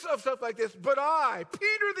thinks of stuff like this, but I,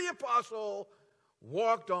 Peter the apostle,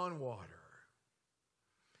 walked on water.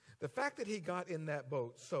 The fact that he got in that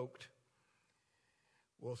boat soaked,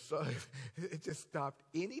 well, so it just stopped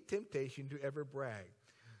any temptation to ever brag.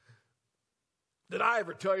 Did I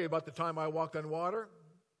ever tell you about the time I walked on water?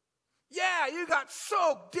 Yeah, you got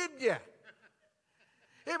soaked, didn't you?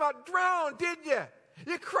 You about drowned, didn't you?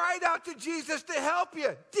 You cried out to Jesus to help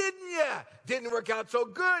you, didn't you? Didn't work out so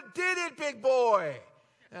good, did it, big boy?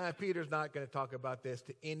 Peter's not going to talk about this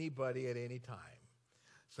to anybody at any time.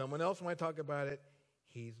 Someone else might talk about it.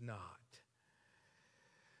 He's not.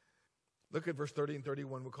 Look at verse 30 and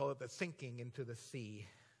 31. We'll call it the sinking into the sea.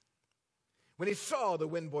 When he saw the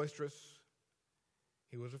wind boisterous,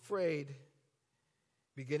 he was afraid.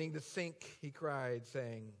 Beginning to sink, he cried,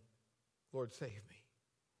 saying, Lord, save me.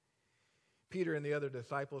 Peter and the other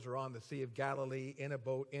disciples are on the Sea of Galilee in a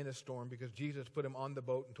boat in a storm because Jesus put him on the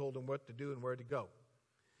boat and told him what to do and where to go.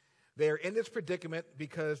 They are in this predicament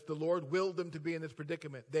because the Lord willed them to be in this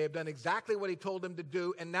predicament. They have done exactly what he told them to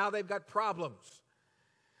do, and now they've got problems.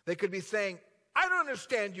 They could be saying, I don't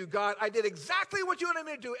understand you, God. I did exactly what you wanted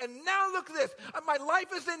me to do, and now look at this. My life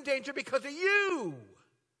is in danger because of you.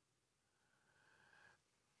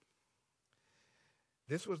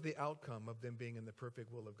 This was the outcome of them being in the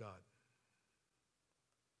perfect will of God.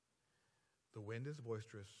 The wind is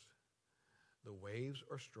boisterous. The waves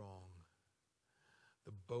are strong.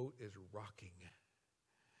 The boat is rocking.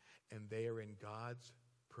 And they are in God's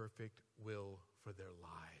perfect will for their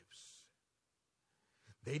lives.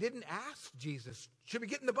 They didn't ask Jesus, should we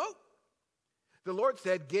get in the boat? The Lord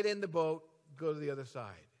said, get in the boat, go to the other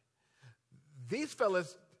side. These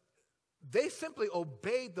fellas, they simply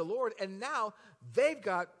obeyed the Lord, and now they've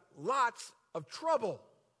got lots of trouble.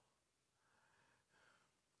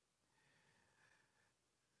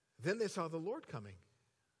 Then they saw the Lord coming.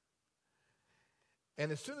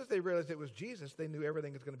 And as soon as they realized it was Jesus, they knew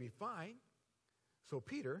everything was going to be fine. So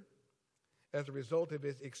Peter, as a result of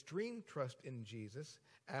his extreme trust in Jesus,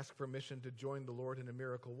 asked permission to join the Lord in a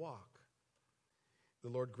miracle walk. The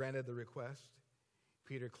Lord granted the request.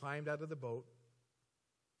 Peter climbed out of the boat,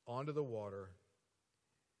 onto the water,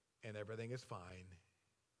 and everything is fine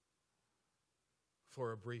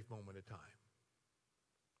for a brief moment of time.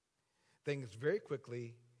 Things very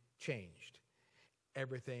quickly changed.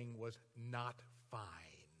 Everything was not fine.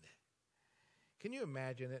 Can you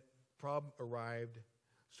imagine it? Problem arrived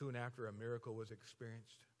soon after a miracle was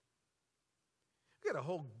experienced. We got a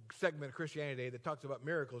whole segment of Christianity that talks about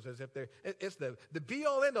miracles as if it's the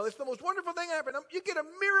be-all, end-all. It's the most wonderful thing ever. You get a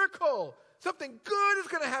miracle. Something good is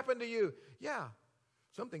going to happen to you. Yeah,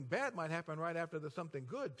 something bad might happen right after the something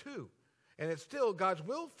good too. And it's still God's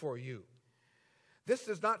will for you. This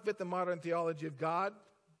does not fit the modern theology of God.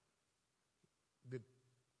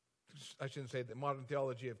 I shouldn't say the modern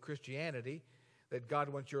theology of Christianity, that God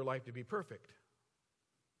wants your life to be perfect.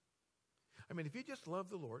 I mean, if you just love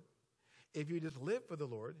the Lord, if you just live for the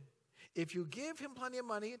Lord, if you give him plenty of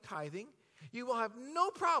money and tithing, you will have no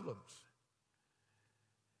problems.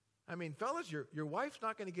 I mean, fellas, your wife's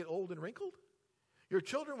not going to get old and wrinkled. Your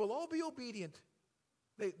children will all be obedient.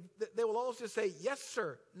 They will all just say, yes,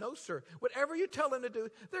 sir, no, sir. Whatever you tell them to do,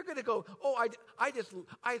 they're going to go, oh, I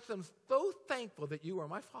am so thankful that you are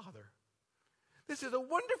my father. This is a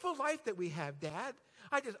wonderful life that we have, Dad.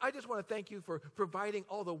 I just want to thank you for providing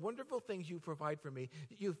all the wonderful things you provide for me.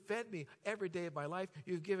 You've fed me every day of my life.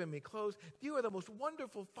 You've given me clothes. You are the most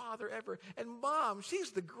wonderful father ever. And Mom,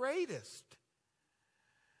 she's the greatest.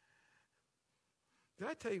 Did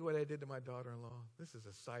I tell you what I did to my daughter-in-law? This is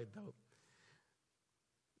a side note.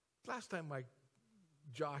 Last time my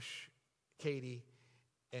Josh, Katie,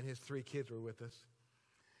 and his 3 kids were with us,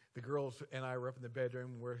 the girls and I were up in the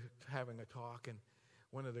bedroom. We're having a talk, and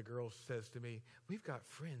one of the girls says to me, we've got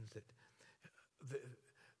friends that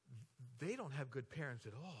they don't have good parents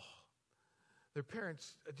at all. Their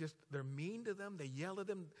parents they're mean to them. They yell at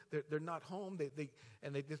them. They're not home.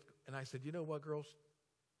 And I said, you know what, girls?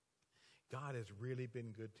 God has really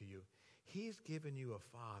been good to you. He's given you a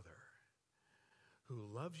father who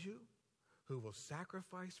loves you, who will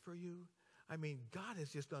sacrifice for you. I mean, God has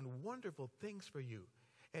just done wonderful things for you.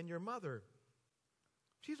 And your mother,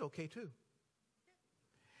 she's okay too.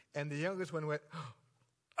 And the youngest one went,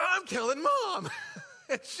 I'm telling Mom.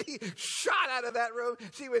 And she shot out of that room.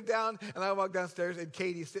 She went down, and I walked downstairs, and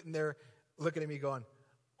Katie's sitting there looking at me going,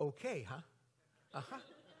 okay, huh? Uh-huh.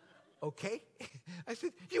 Okay? I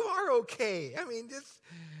said, you are okay. I mean,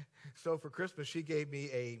 So for Christmas, she gave me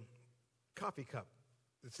a coffee cup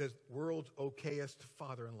that says, world's okayest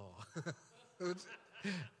father-in-law.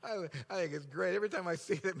 I think it's great. Every time I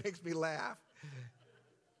see it, it makes me laugh.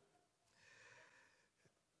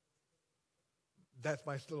 That's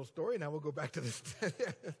my little story. Now we'll go back to this.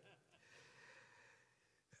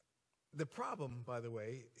 The problem, by the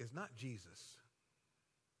way, is not Jesus.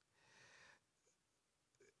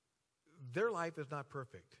 Their life is not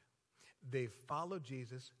perfect. They followed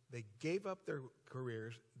Jesus. They gave up their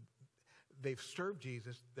careers. They've served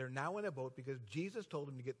Jesus. They're now in a boat because Jesus told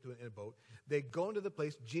them to get in a boat. They go into the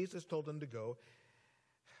place Jesus told them to go.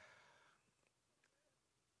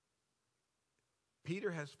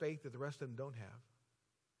 Peter has faith that the rest of them don't have.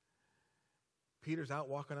 Peter's out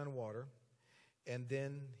walking on water, and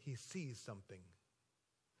then he sees something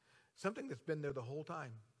that's been there the whole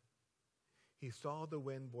time. He saw the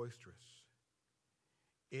wind boisterous.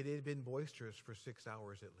 It had been boisterous for 6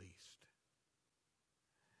 hours at least.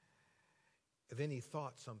 And then he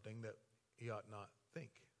thought something that he ought not think.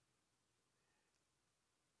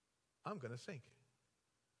 I'm going to sink.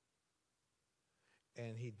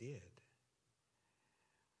 And he did.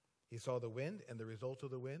 He saw the wind, and the result of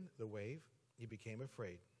the wind, the wave, he became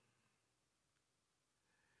afraid.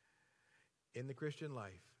 In the Christian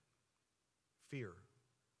life, fear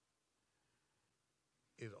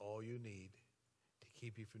is all you need to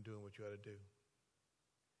keep you from doing what you ought to do.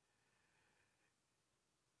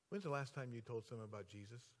 When's the last time you told someone about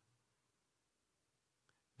Jesus?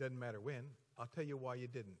 Doesn't matter when. I'll tell you why you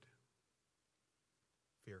didn't.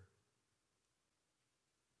 Fear.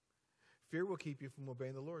 Fear will keep you from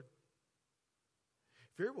obeying the Lord.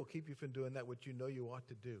 Fear will keep you from doing that which you know you ought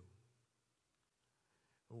to do.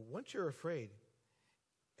 Once you're afraid,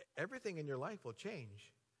 everything in your life will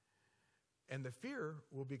change. And the fear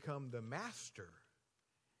will become the master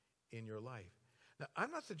in your life. Now,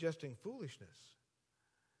 I'm not suggesting foolishness.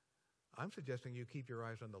 I'm suggesting you keep your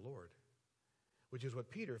eyes on the Lord, which is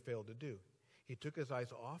what Peter failed to do. He took his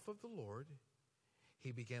eyes off of the Lord.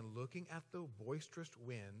 He began looking at the boisterous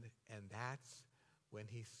wind, and that's when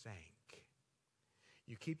he sank.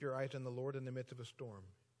 You keep your eyes on the Lord in the midst of a storm.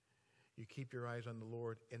 You keep your eyes on the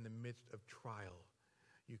Lord in the midst of trial.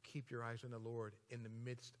 You keep your eyes on the Lord in the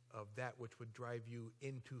midst of that which would drive you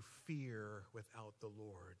into fear without the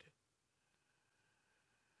Lord.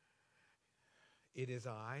 It is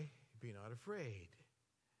I, be not afraid.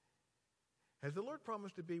 Has the Lord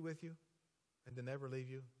promised to be with you and to never leave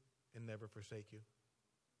you and never forsake you?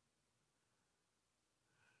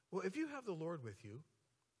 Well, if you have the Lord with you,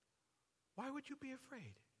 why would you be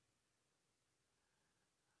afraid?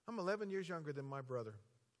 I'm 11 years younger than my brother.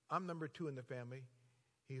 I'm number 2 in the family.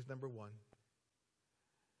 He's number 1.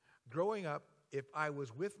 Growing up, if I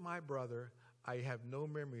was with my brother, I have no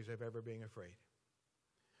memories of ever being afraid.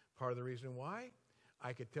 Part of the reason why,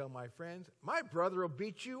 I could tell my friends, my brother will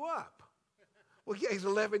beat you up. Well, yeah, he's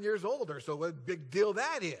 11 years older, so what a big deal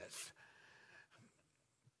that is.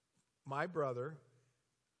 My brother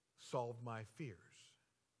solved my fears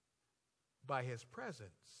by his presence.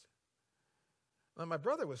 Now, my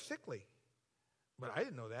brother was sickly, but I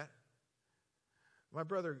didn't know that. My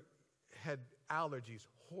brother had allergies,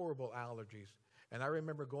 horrible allergies, and I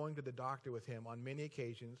remember going to the doctor with him on many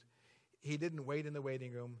occasions. He didn't wait in the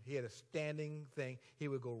waiting room. He had a standing thing. He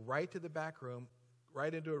would go right to the back room,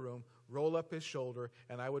 right into a room, roll up his shoulder,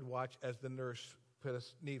 and I would watch as the nurse put a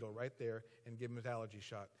needle right there and give him his allergy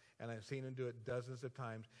shot. And I've seen him do it dozens of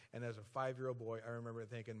times. And as a 5-year-old boy, I remember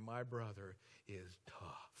thinking, my brother is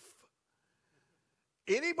tough.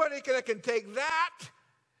 Anybody that can take that,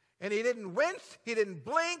 and he didn't wince, he didn't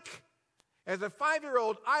blink. As a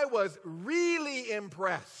 5-year-old, I was really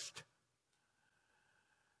impressed.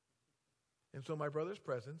 And so my brother's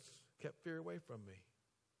presence kept fear away from me.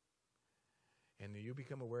 And you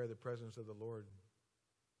become aware of the presence of the Lord,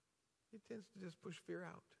 it tends to just push fear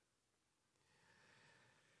out.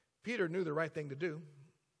 Peter knew the right thing to do.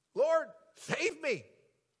 Lord, save me.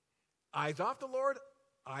 Eyes off the Lord,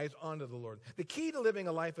 eyes onto the Lord. The key to living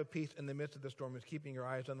a life of peace in the midst of the storm is keeping your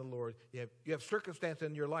eyes on the Lord. You have circumstances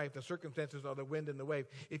in your life. The circumstances are the wind and the wave.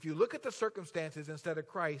 If you look at the circumstances instead of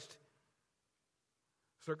Christ,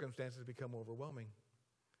 circumstances become overwhelming.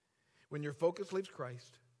 When your focus leaves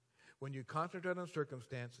Christ, when you concentrate on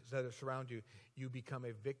circumstances that surround you, you become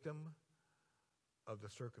a victim of the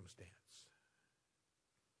circumstance.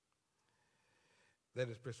 That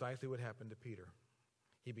is precisely what happened to Peter.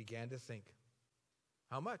 He began to sink.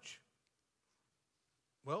 How much?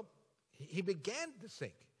 Well, he began to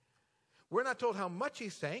sink. We're not told how much he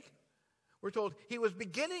sank. We're told he was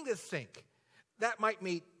beginning to sink. That might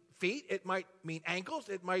mean feet. It might mean ankles.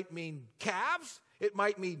 It might mean calves. It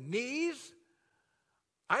might mean knees.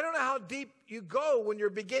 I don't know how deep you go when you're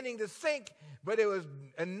beginning to sink, but it was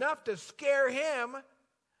enough to scare him.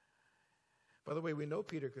 By the way, we know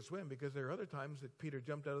Peter could swim because there are other times that Peter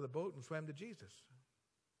jumped out of the boat and swam to Jesus.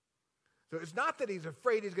 So it's not that he's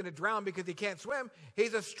afraid he's going to drown because he can't swim.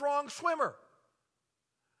 He's a strong swimmer.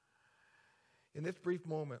 In this brief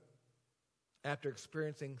moment, after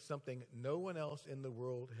experiencing something no one else in the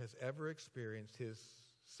world has ever experienced, his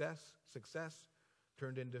success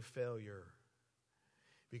turned into failure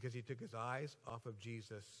because he took his eyes off of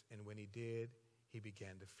Jesus, and when he did, he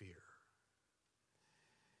began to fear.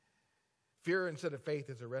 Fear instead of faith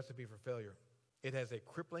is a recipe for failure. It has a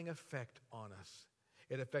crippling effect on us.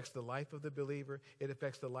 It affects the life of the believer. It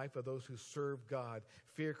affects the life of those who serve God.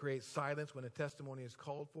 Fear creates silence when a testimony is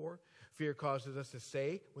called for. Fear causes us to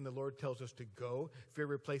say when the Lord tells us to go. Fear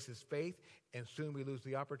replaces faith, and soon we lose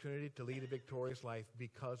the opportunity to lead a victorious life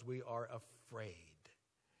because we are afraid.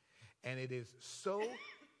 And it is so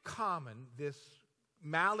common, this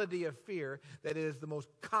malady of fear, that it is the most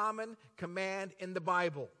common command in the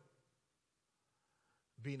Bible.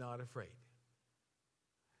 Be not afraid.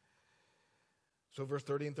 So verse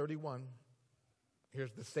 30 and 31,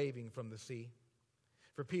 here's the saving from the sea.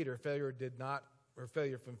 For Peter, failure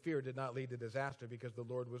from fear did not lead to disaster because the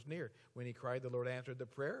Lord was near. When he cried, the Lord answered the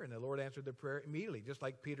prayer, and the Lord answered the prayer immediately, just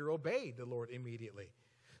like Peter obeyed the Lord immediately.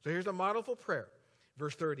 So here's a model for prayer.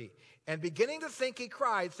 Verse 30, and beginning to sink, he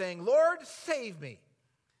cried, saying, Lord, save me.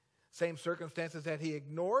 Same circumstances that he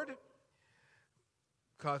ignored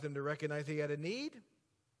caused him to recognize he had a need.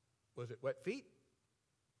 Was it wet feet?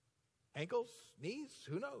 Ankles, knees,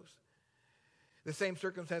 who knows? The same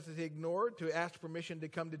circumstances he ignored to ask permission to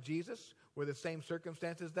come to Jesus were the same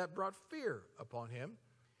circumstances that brought fear upon him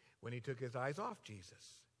when he took his eyes off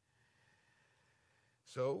Jesus.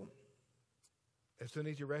 So, as soon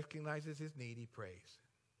as he recognizes his need, he prays.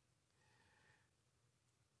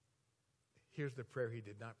 Here's the prayer he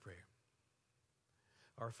did not pray.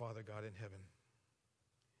 Our Father God in heaven,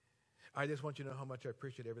 I just want you to know how much I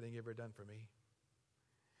appreciate everything you've ever done for me.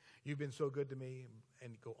 You've been so good to me,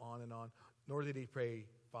 and go on and on. Nor did he pray,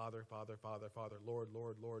 Father, Father, Father, Father, Lord,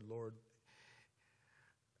 Lord, Lord, Lord.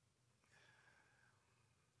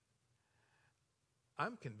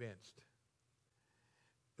 I'm convinced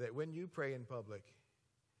that when you pray in public,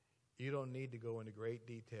 you don't need to go into great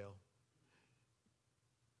detail.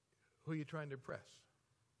 Who are you trying to impress?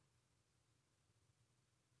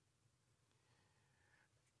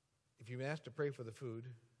 If you've been asked to pray for the food,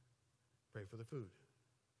 pray for the food.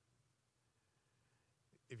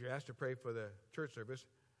 If you're asked to pray for the church service,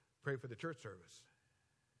 pray for the church service.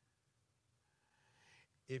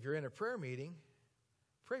 If you're in a prayer meeting,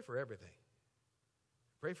 pray for everything.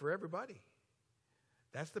 Pray for everybody.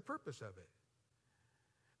 That's the purpose of it.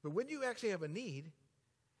 But when you actually have a need,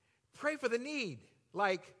 pray for the need.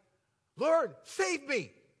 Like, Lord, save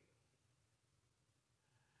me.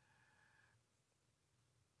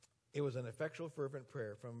 It was an effectual, fervent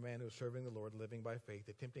prayer from a man who was serving the Lord, living by faith,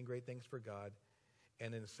 attempting great things for God,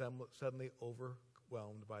 and then suddenly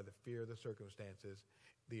overwhelmed by the fear of the circumstances.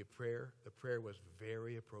 The prayer was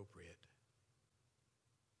very appropriate.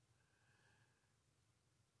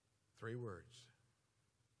 3 words.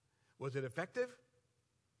 Was it effective?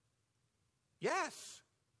 Yes.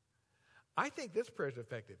 I think this prayer is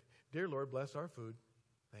effective. Dear Lord, bless our food.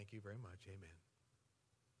 Thank you very much. Amen.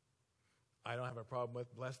 I don't have a problem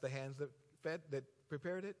with bless the hands that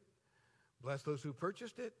prepared it. Bless those who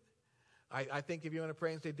purchased it. I think if you want to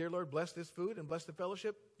pray and say, Dear Lord, bless this food and bless the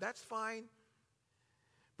fellowship, that's fine.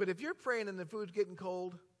 But if you're praying and the food's getting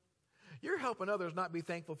cold, you're helping others not be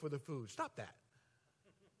thankful for the food. Stop that.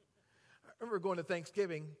 I remember going to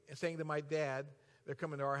Thanksgiving and saying to my dad, they're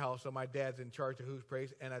coming to our house, so my dad's in charge of who's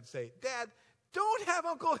prays, and I'd say, Dad, don't have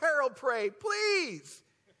Uncle Harold pray, please.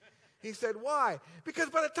 He said, why? Because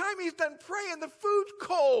by the time he's done praying, the food's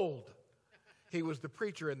cold. He was the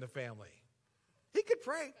preacher in the family. He could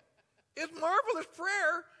pray. It's marvelous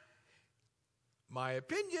prayer. My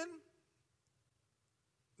opinion,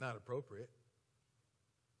 not appropriate.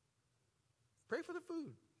 Pray for the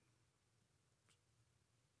food.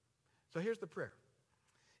 So here's the prayer.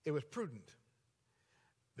 It was prudent.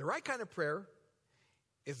 The right kind of prayer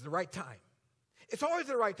is the right time. It's always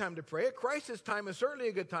the right time to pray. At crisis time is certainly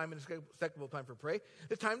a good time and a acceptable time for pray.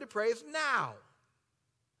 The time to pray is now.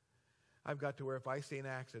 I've got to where if I see an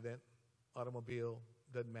accident, automobile,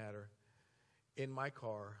 doesn't matter, in my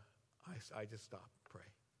car, I just stop, pray.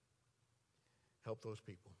 Help those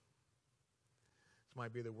people. This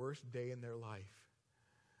might be the worst day in their life.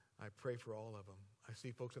 I pray for all of them. I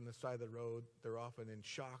see folks on the side of the road. They're often in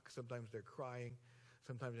shock. Sometimes they're crying.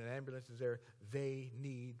 Sometimes an ambulance is there. They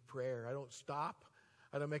need prayer. I don't stop.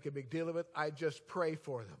 I don't make a big deal of it. I just pray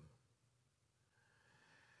for them.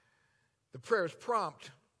 The prayer is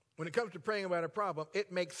prompt. When it comes to praying about a problem,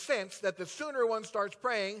 it makes sense that the sooner one starts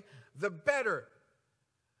praying, the better.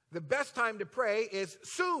 The best time to pray is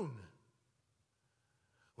soon.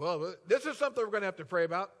 Well, this is something we're going to have to pray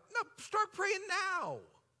about. No, start praying now.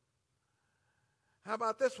 How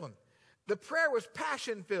about this one? The prayer was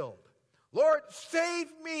passion-filled. Lord, save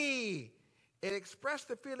me. It expressed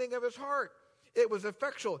the feeling of his heart. It was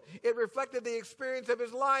effectual. It reflected the experience of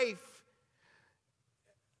his life.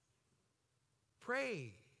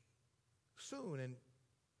 Pray soon and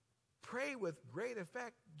pray with great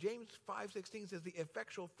effect. James 5:16 says the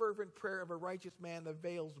effectual fervent prayer of a righteous man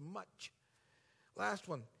avails much. Last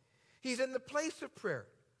one. He's in the place of prayer.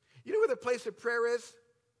 You know where the place of prayer is?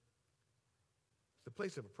 It's the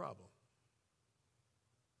place of a problem.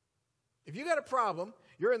 If you got a problem,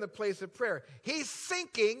 you're in the place of prayer. He's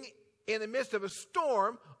sinking in the midst of a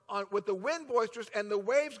storm with the wind boisterous and the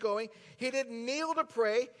waves going. He didn't kneel to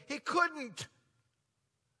pray. He couldn't.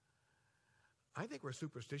 I think we're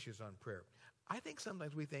superstitious on prayer. I think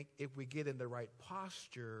sometimes we think if we get in the right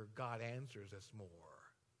posture, God answers us more.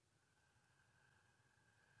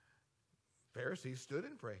 Pharisees stood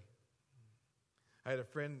and prayed. I had a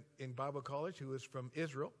friend in Bible college who was from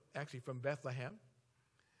Israel, actually from Bethlehem.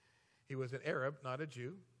 He was an Arab, not a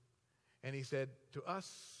Jew. And he said to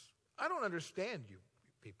us, I don't understand you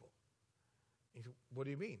people. He said, what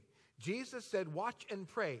do you mean? Jesus said, watch and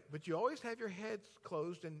pray, but you always have your heads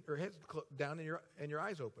closed and your heads down and your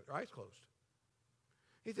eyes open, or eyes closed.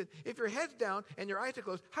 He said, if your head's down and your eyes are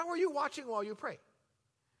closed, how are you watching while you pray?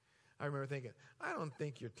 I remember thinking, I don't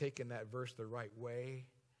think you're taking that verse the right way.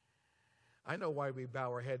 I know why we bow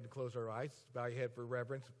our head and close our eyes. Bow your head for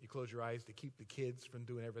reverence. You close your eyes to keep the kids from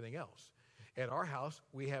doing everything else. At our house,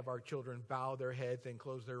 we have our children bow their heads and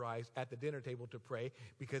close their eyes at the dinner table to pray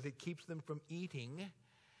because it keeps them from eating,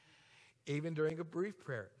 even during a brief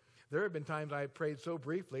prayer. There have been times I prayed so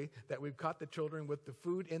briefly that we've caught the children with the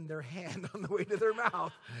food in their hand on the way to their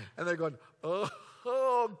mouth. And they're going,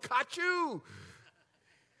 oh, got you.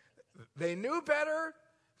 They knew better.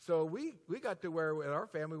 So we got to where in our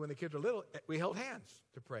family, when the kids were little, we held hands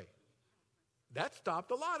to pray. That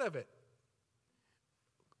stopped a lot of it.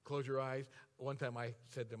 Close your eyes. One time I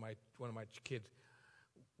said to one of my kids,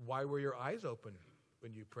 why were your eyes open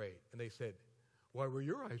when you prayed? And they said, why were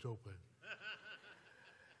your eyes open?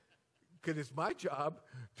 Because it's my job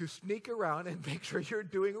to sneak around and make sure you're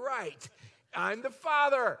doing right. I'm the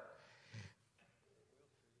Father.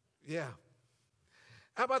 Yeah.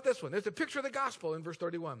 How about this one? There's a picture of the gospel in verse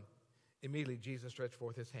 31. Immediately, Jesus stretched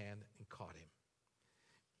forth his hand and caught him.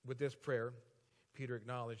 With this prayer, Peter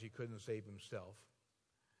acknowledged he couldn't save himself.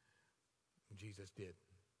 Jesus did.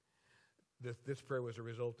 This prayer was a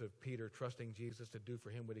result of Peter trusting Jesus to do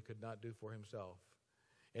for him what he could not do for himself.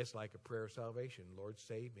 It's like a prayer of salvation. Lord,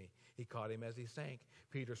 save me. He caught him as he sank.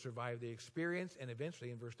 Peter survived the experience, and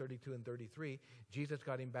eventually in verse 32 and 33, Jesus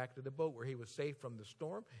got him back to the boat where he was safe from the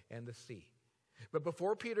storm and the sea. But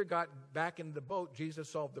before Peter got back in the boat, Jesus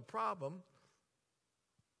solved the problem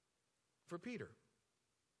for Peter.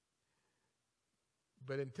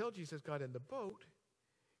 But until Jesus got in the boat,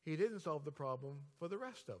 he didn't solve the problem for the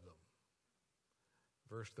rest of them.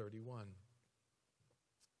 Verse 31.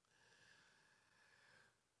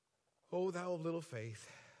 O thou of little faith,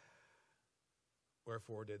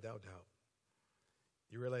 wherefore did thou doubt?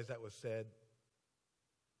 You realize that was said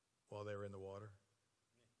while they were in the water?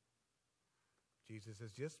 Jesus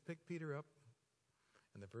says, just pick Peter up.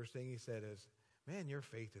 And the first thing he said is, man, your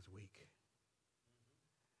faith is weak.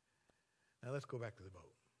 Now let's go back to the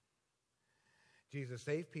boat. Jesus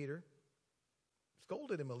saved Peter,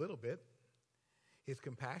 scolded him a little bit. His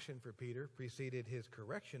compassion for Peter preceded his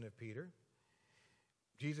correction of Peter.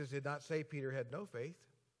 Jesus did not say Peter had no faith.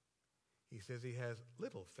 He says he has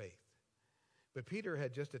little faith. But Peter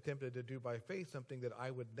had just attempted to do by faith something that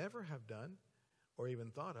I would never have done or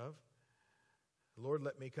even thought of. Lord,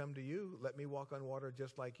 let me come to you. Let me walk on water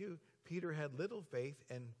just like you. Peter had little faith,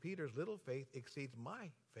 and Peter's little faith exceeds my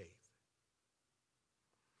faith.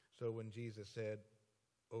 So when Jesus said,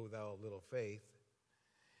 "O thou little faith,"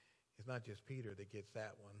 it's not just Peter that gets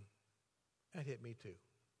that one. That hit me too.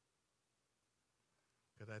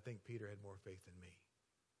 Because I think Peter had more faith than me.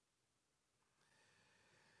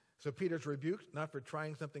 So Peter's rebuked, not for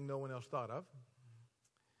trying something no one else thought of,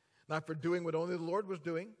 not for doing what only the Lord was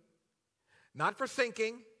doing, not for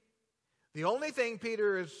sinking. The only thing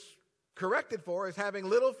Peter is corrected for is having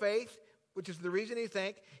little faith, which is the reason he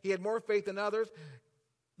sank. He had more faith than others.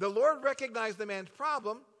 The Lord recognized the man's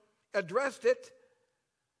problem, addressed it,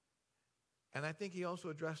 and I think he also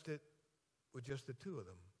addressed it with just the two of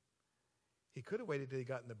them. He could have waited till he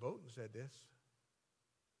got in the boat and said this.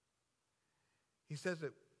 He says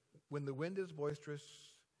that when the wind is boisterous,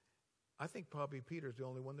 I think probably Peter's the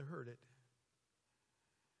only one that heard it.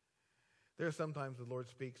 There are sometimes the Lord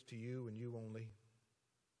speaks to you and you only.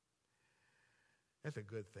 That's a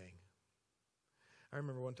good thing. I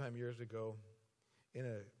remember one time years ago in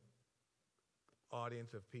an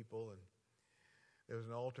audience of people, and there was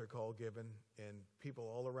an altar call given, and people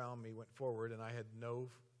all around me went forward, and I had no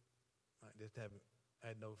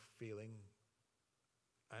feeling.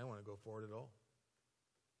 I didn't want to go forward at all.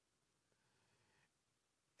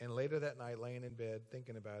 And later that night, laying in bed,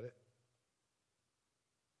 thinking about it,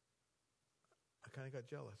 I kind of got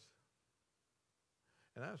jealous.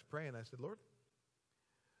 And I was praying. I said, Lord,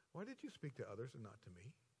 why did you speak to others and not to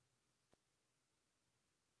me?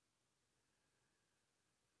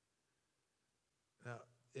 Now,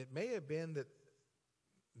 it may have been that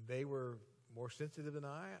they were more sensitive than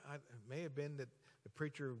I. It may have been that the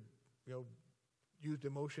preacher, used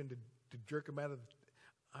emotion to jerk him out of.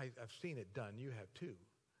 I've seen it done. You have too.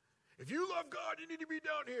 If you love God, you need to be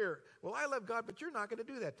down here. Well, I love God, but you're not going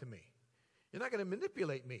to do that to me. You're not going to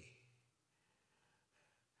manipulate me.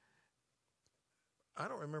 I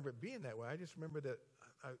don't remember it being that way. I just remember that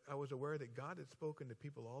I was aware that God had spoken to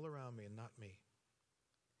people all around me and not me.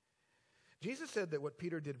 Jesus said that what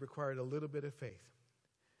Peter did required a little bit of faith.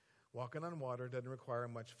 Walking on water doesn't require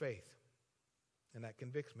much faith. And that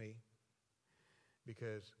convicts me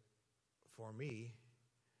because for me,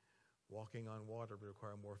 walking on water would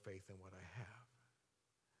require more faith than what I have.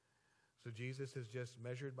 So Jesus has just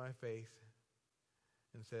measured my faith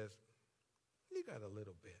and says, you got a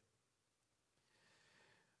little bit.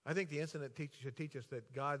 I think the incident should teach us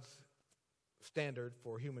that God's standard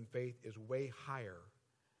for human faith is way higher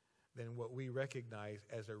than what we recognize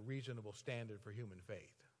as a reasonable standard for human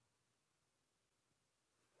faith.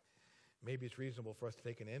 Maybe it's reasonable for us to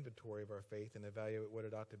take an inventory of our faith and evaluate what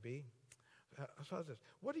it ought to be. So how's this?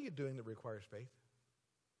 What are you doing that requires faith?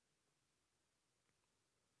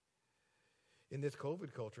 In this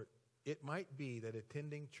COVID culture, it might be that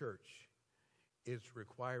attending church is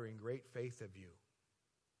requiring great faith of you.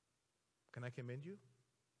 Can I commend you?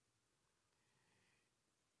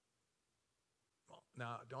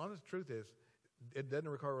 Now, the honest truth is, it doesn't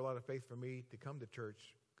require a lot of faith for me to come to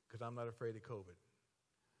church because I'm not afraid of COVID.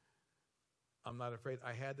 I'm not afraid.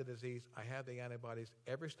 I had the disease. I have the antibodies.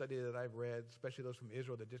 Every study that I've read, especially those from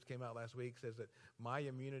Israel that just came out last week, says that my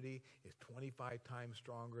immunity is 25 times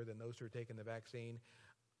stronger than those who are taking the vaccine.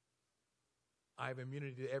 I have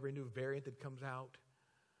immunity to every new variant that comes out.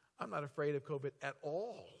 I'm not afraid of COVID at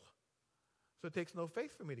all. So it takes no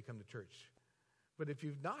faith for me to come to church. But if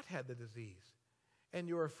you've not had the disease and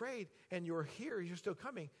you're afraid and you're here, you're still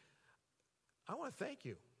coming, I want to thank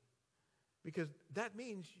you. Because that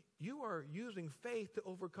means you are using faith to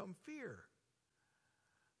overcome fear.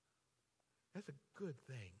 That's a good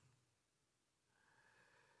thing.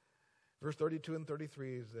 Verse 32 and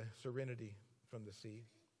 33 is the serenity from the sea.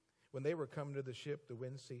 When they were come to the ship, the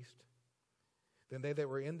wind ceased. Then they that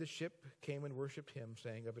were in the ship came and worshipped him,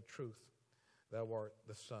 saying, of a truth, thou art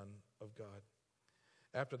the Son of God.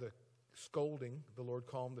 After the scolding, the Lord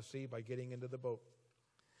calmed the sea by getting into the boat.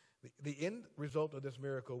 The end result of this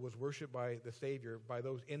miracle was worship by the Savior, by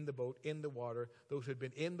those in the boat, in the water, those who had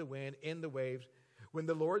been in the wind, in the waves. When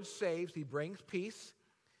the Lord saves, he brings peace,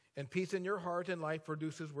 and peace in your heart and life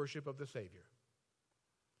produces worship of the Savior.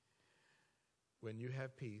 When you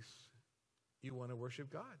have peace, you want to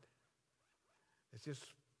worship God. It's just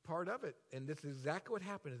part of it, and this is exactly what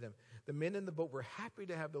happened to them. The men in the boat were happy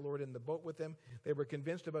to have the Lord in the boat with them. They were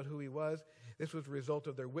convinced about who he was. This was a result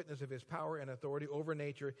of their witness of his power and authority over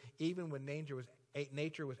nature, even when nature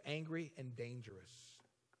was angry and dangerous.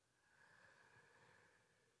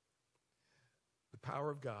 The power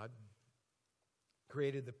of God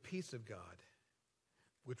created the peace of God,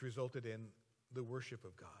 which resulted in the worship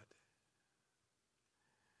of God.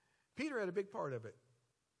 Peter had a big part of it.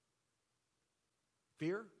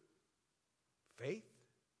 Fear, faith,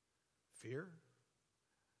 fear,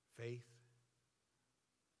 faith,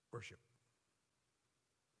 worship.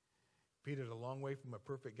 Peter's a long way from a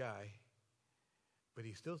perfect guy, but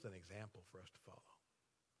he still's an example for us to follow.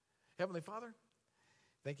 Heavenly Father,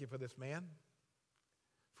 thank you for this man,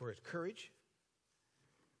 for his courage.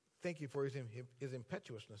 Thank you for his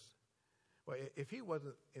impetuousness. Well, if he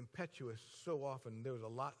wasn't impetuous so often, there was a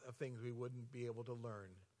lot of things we wouldn't be able to learn.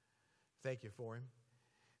 Thank you for him.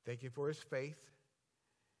 Thank you for his faith.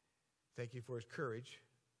 Thank you for his courage.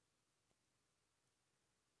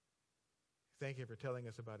 Thank you for telling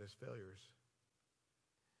us about his failures.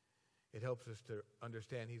 It helps us to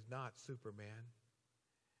understand he's not Superman.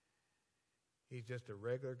 He's just a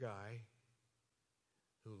regular guy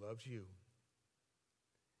who loves you.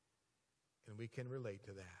 And we can relate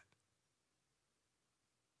to that.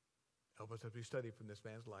 Help us as we study from this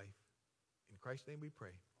man's life. In Christ's name we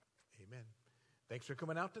pray. Amen. Thanks for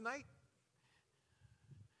coming out tonight.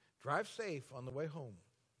 Drive safe on the way home.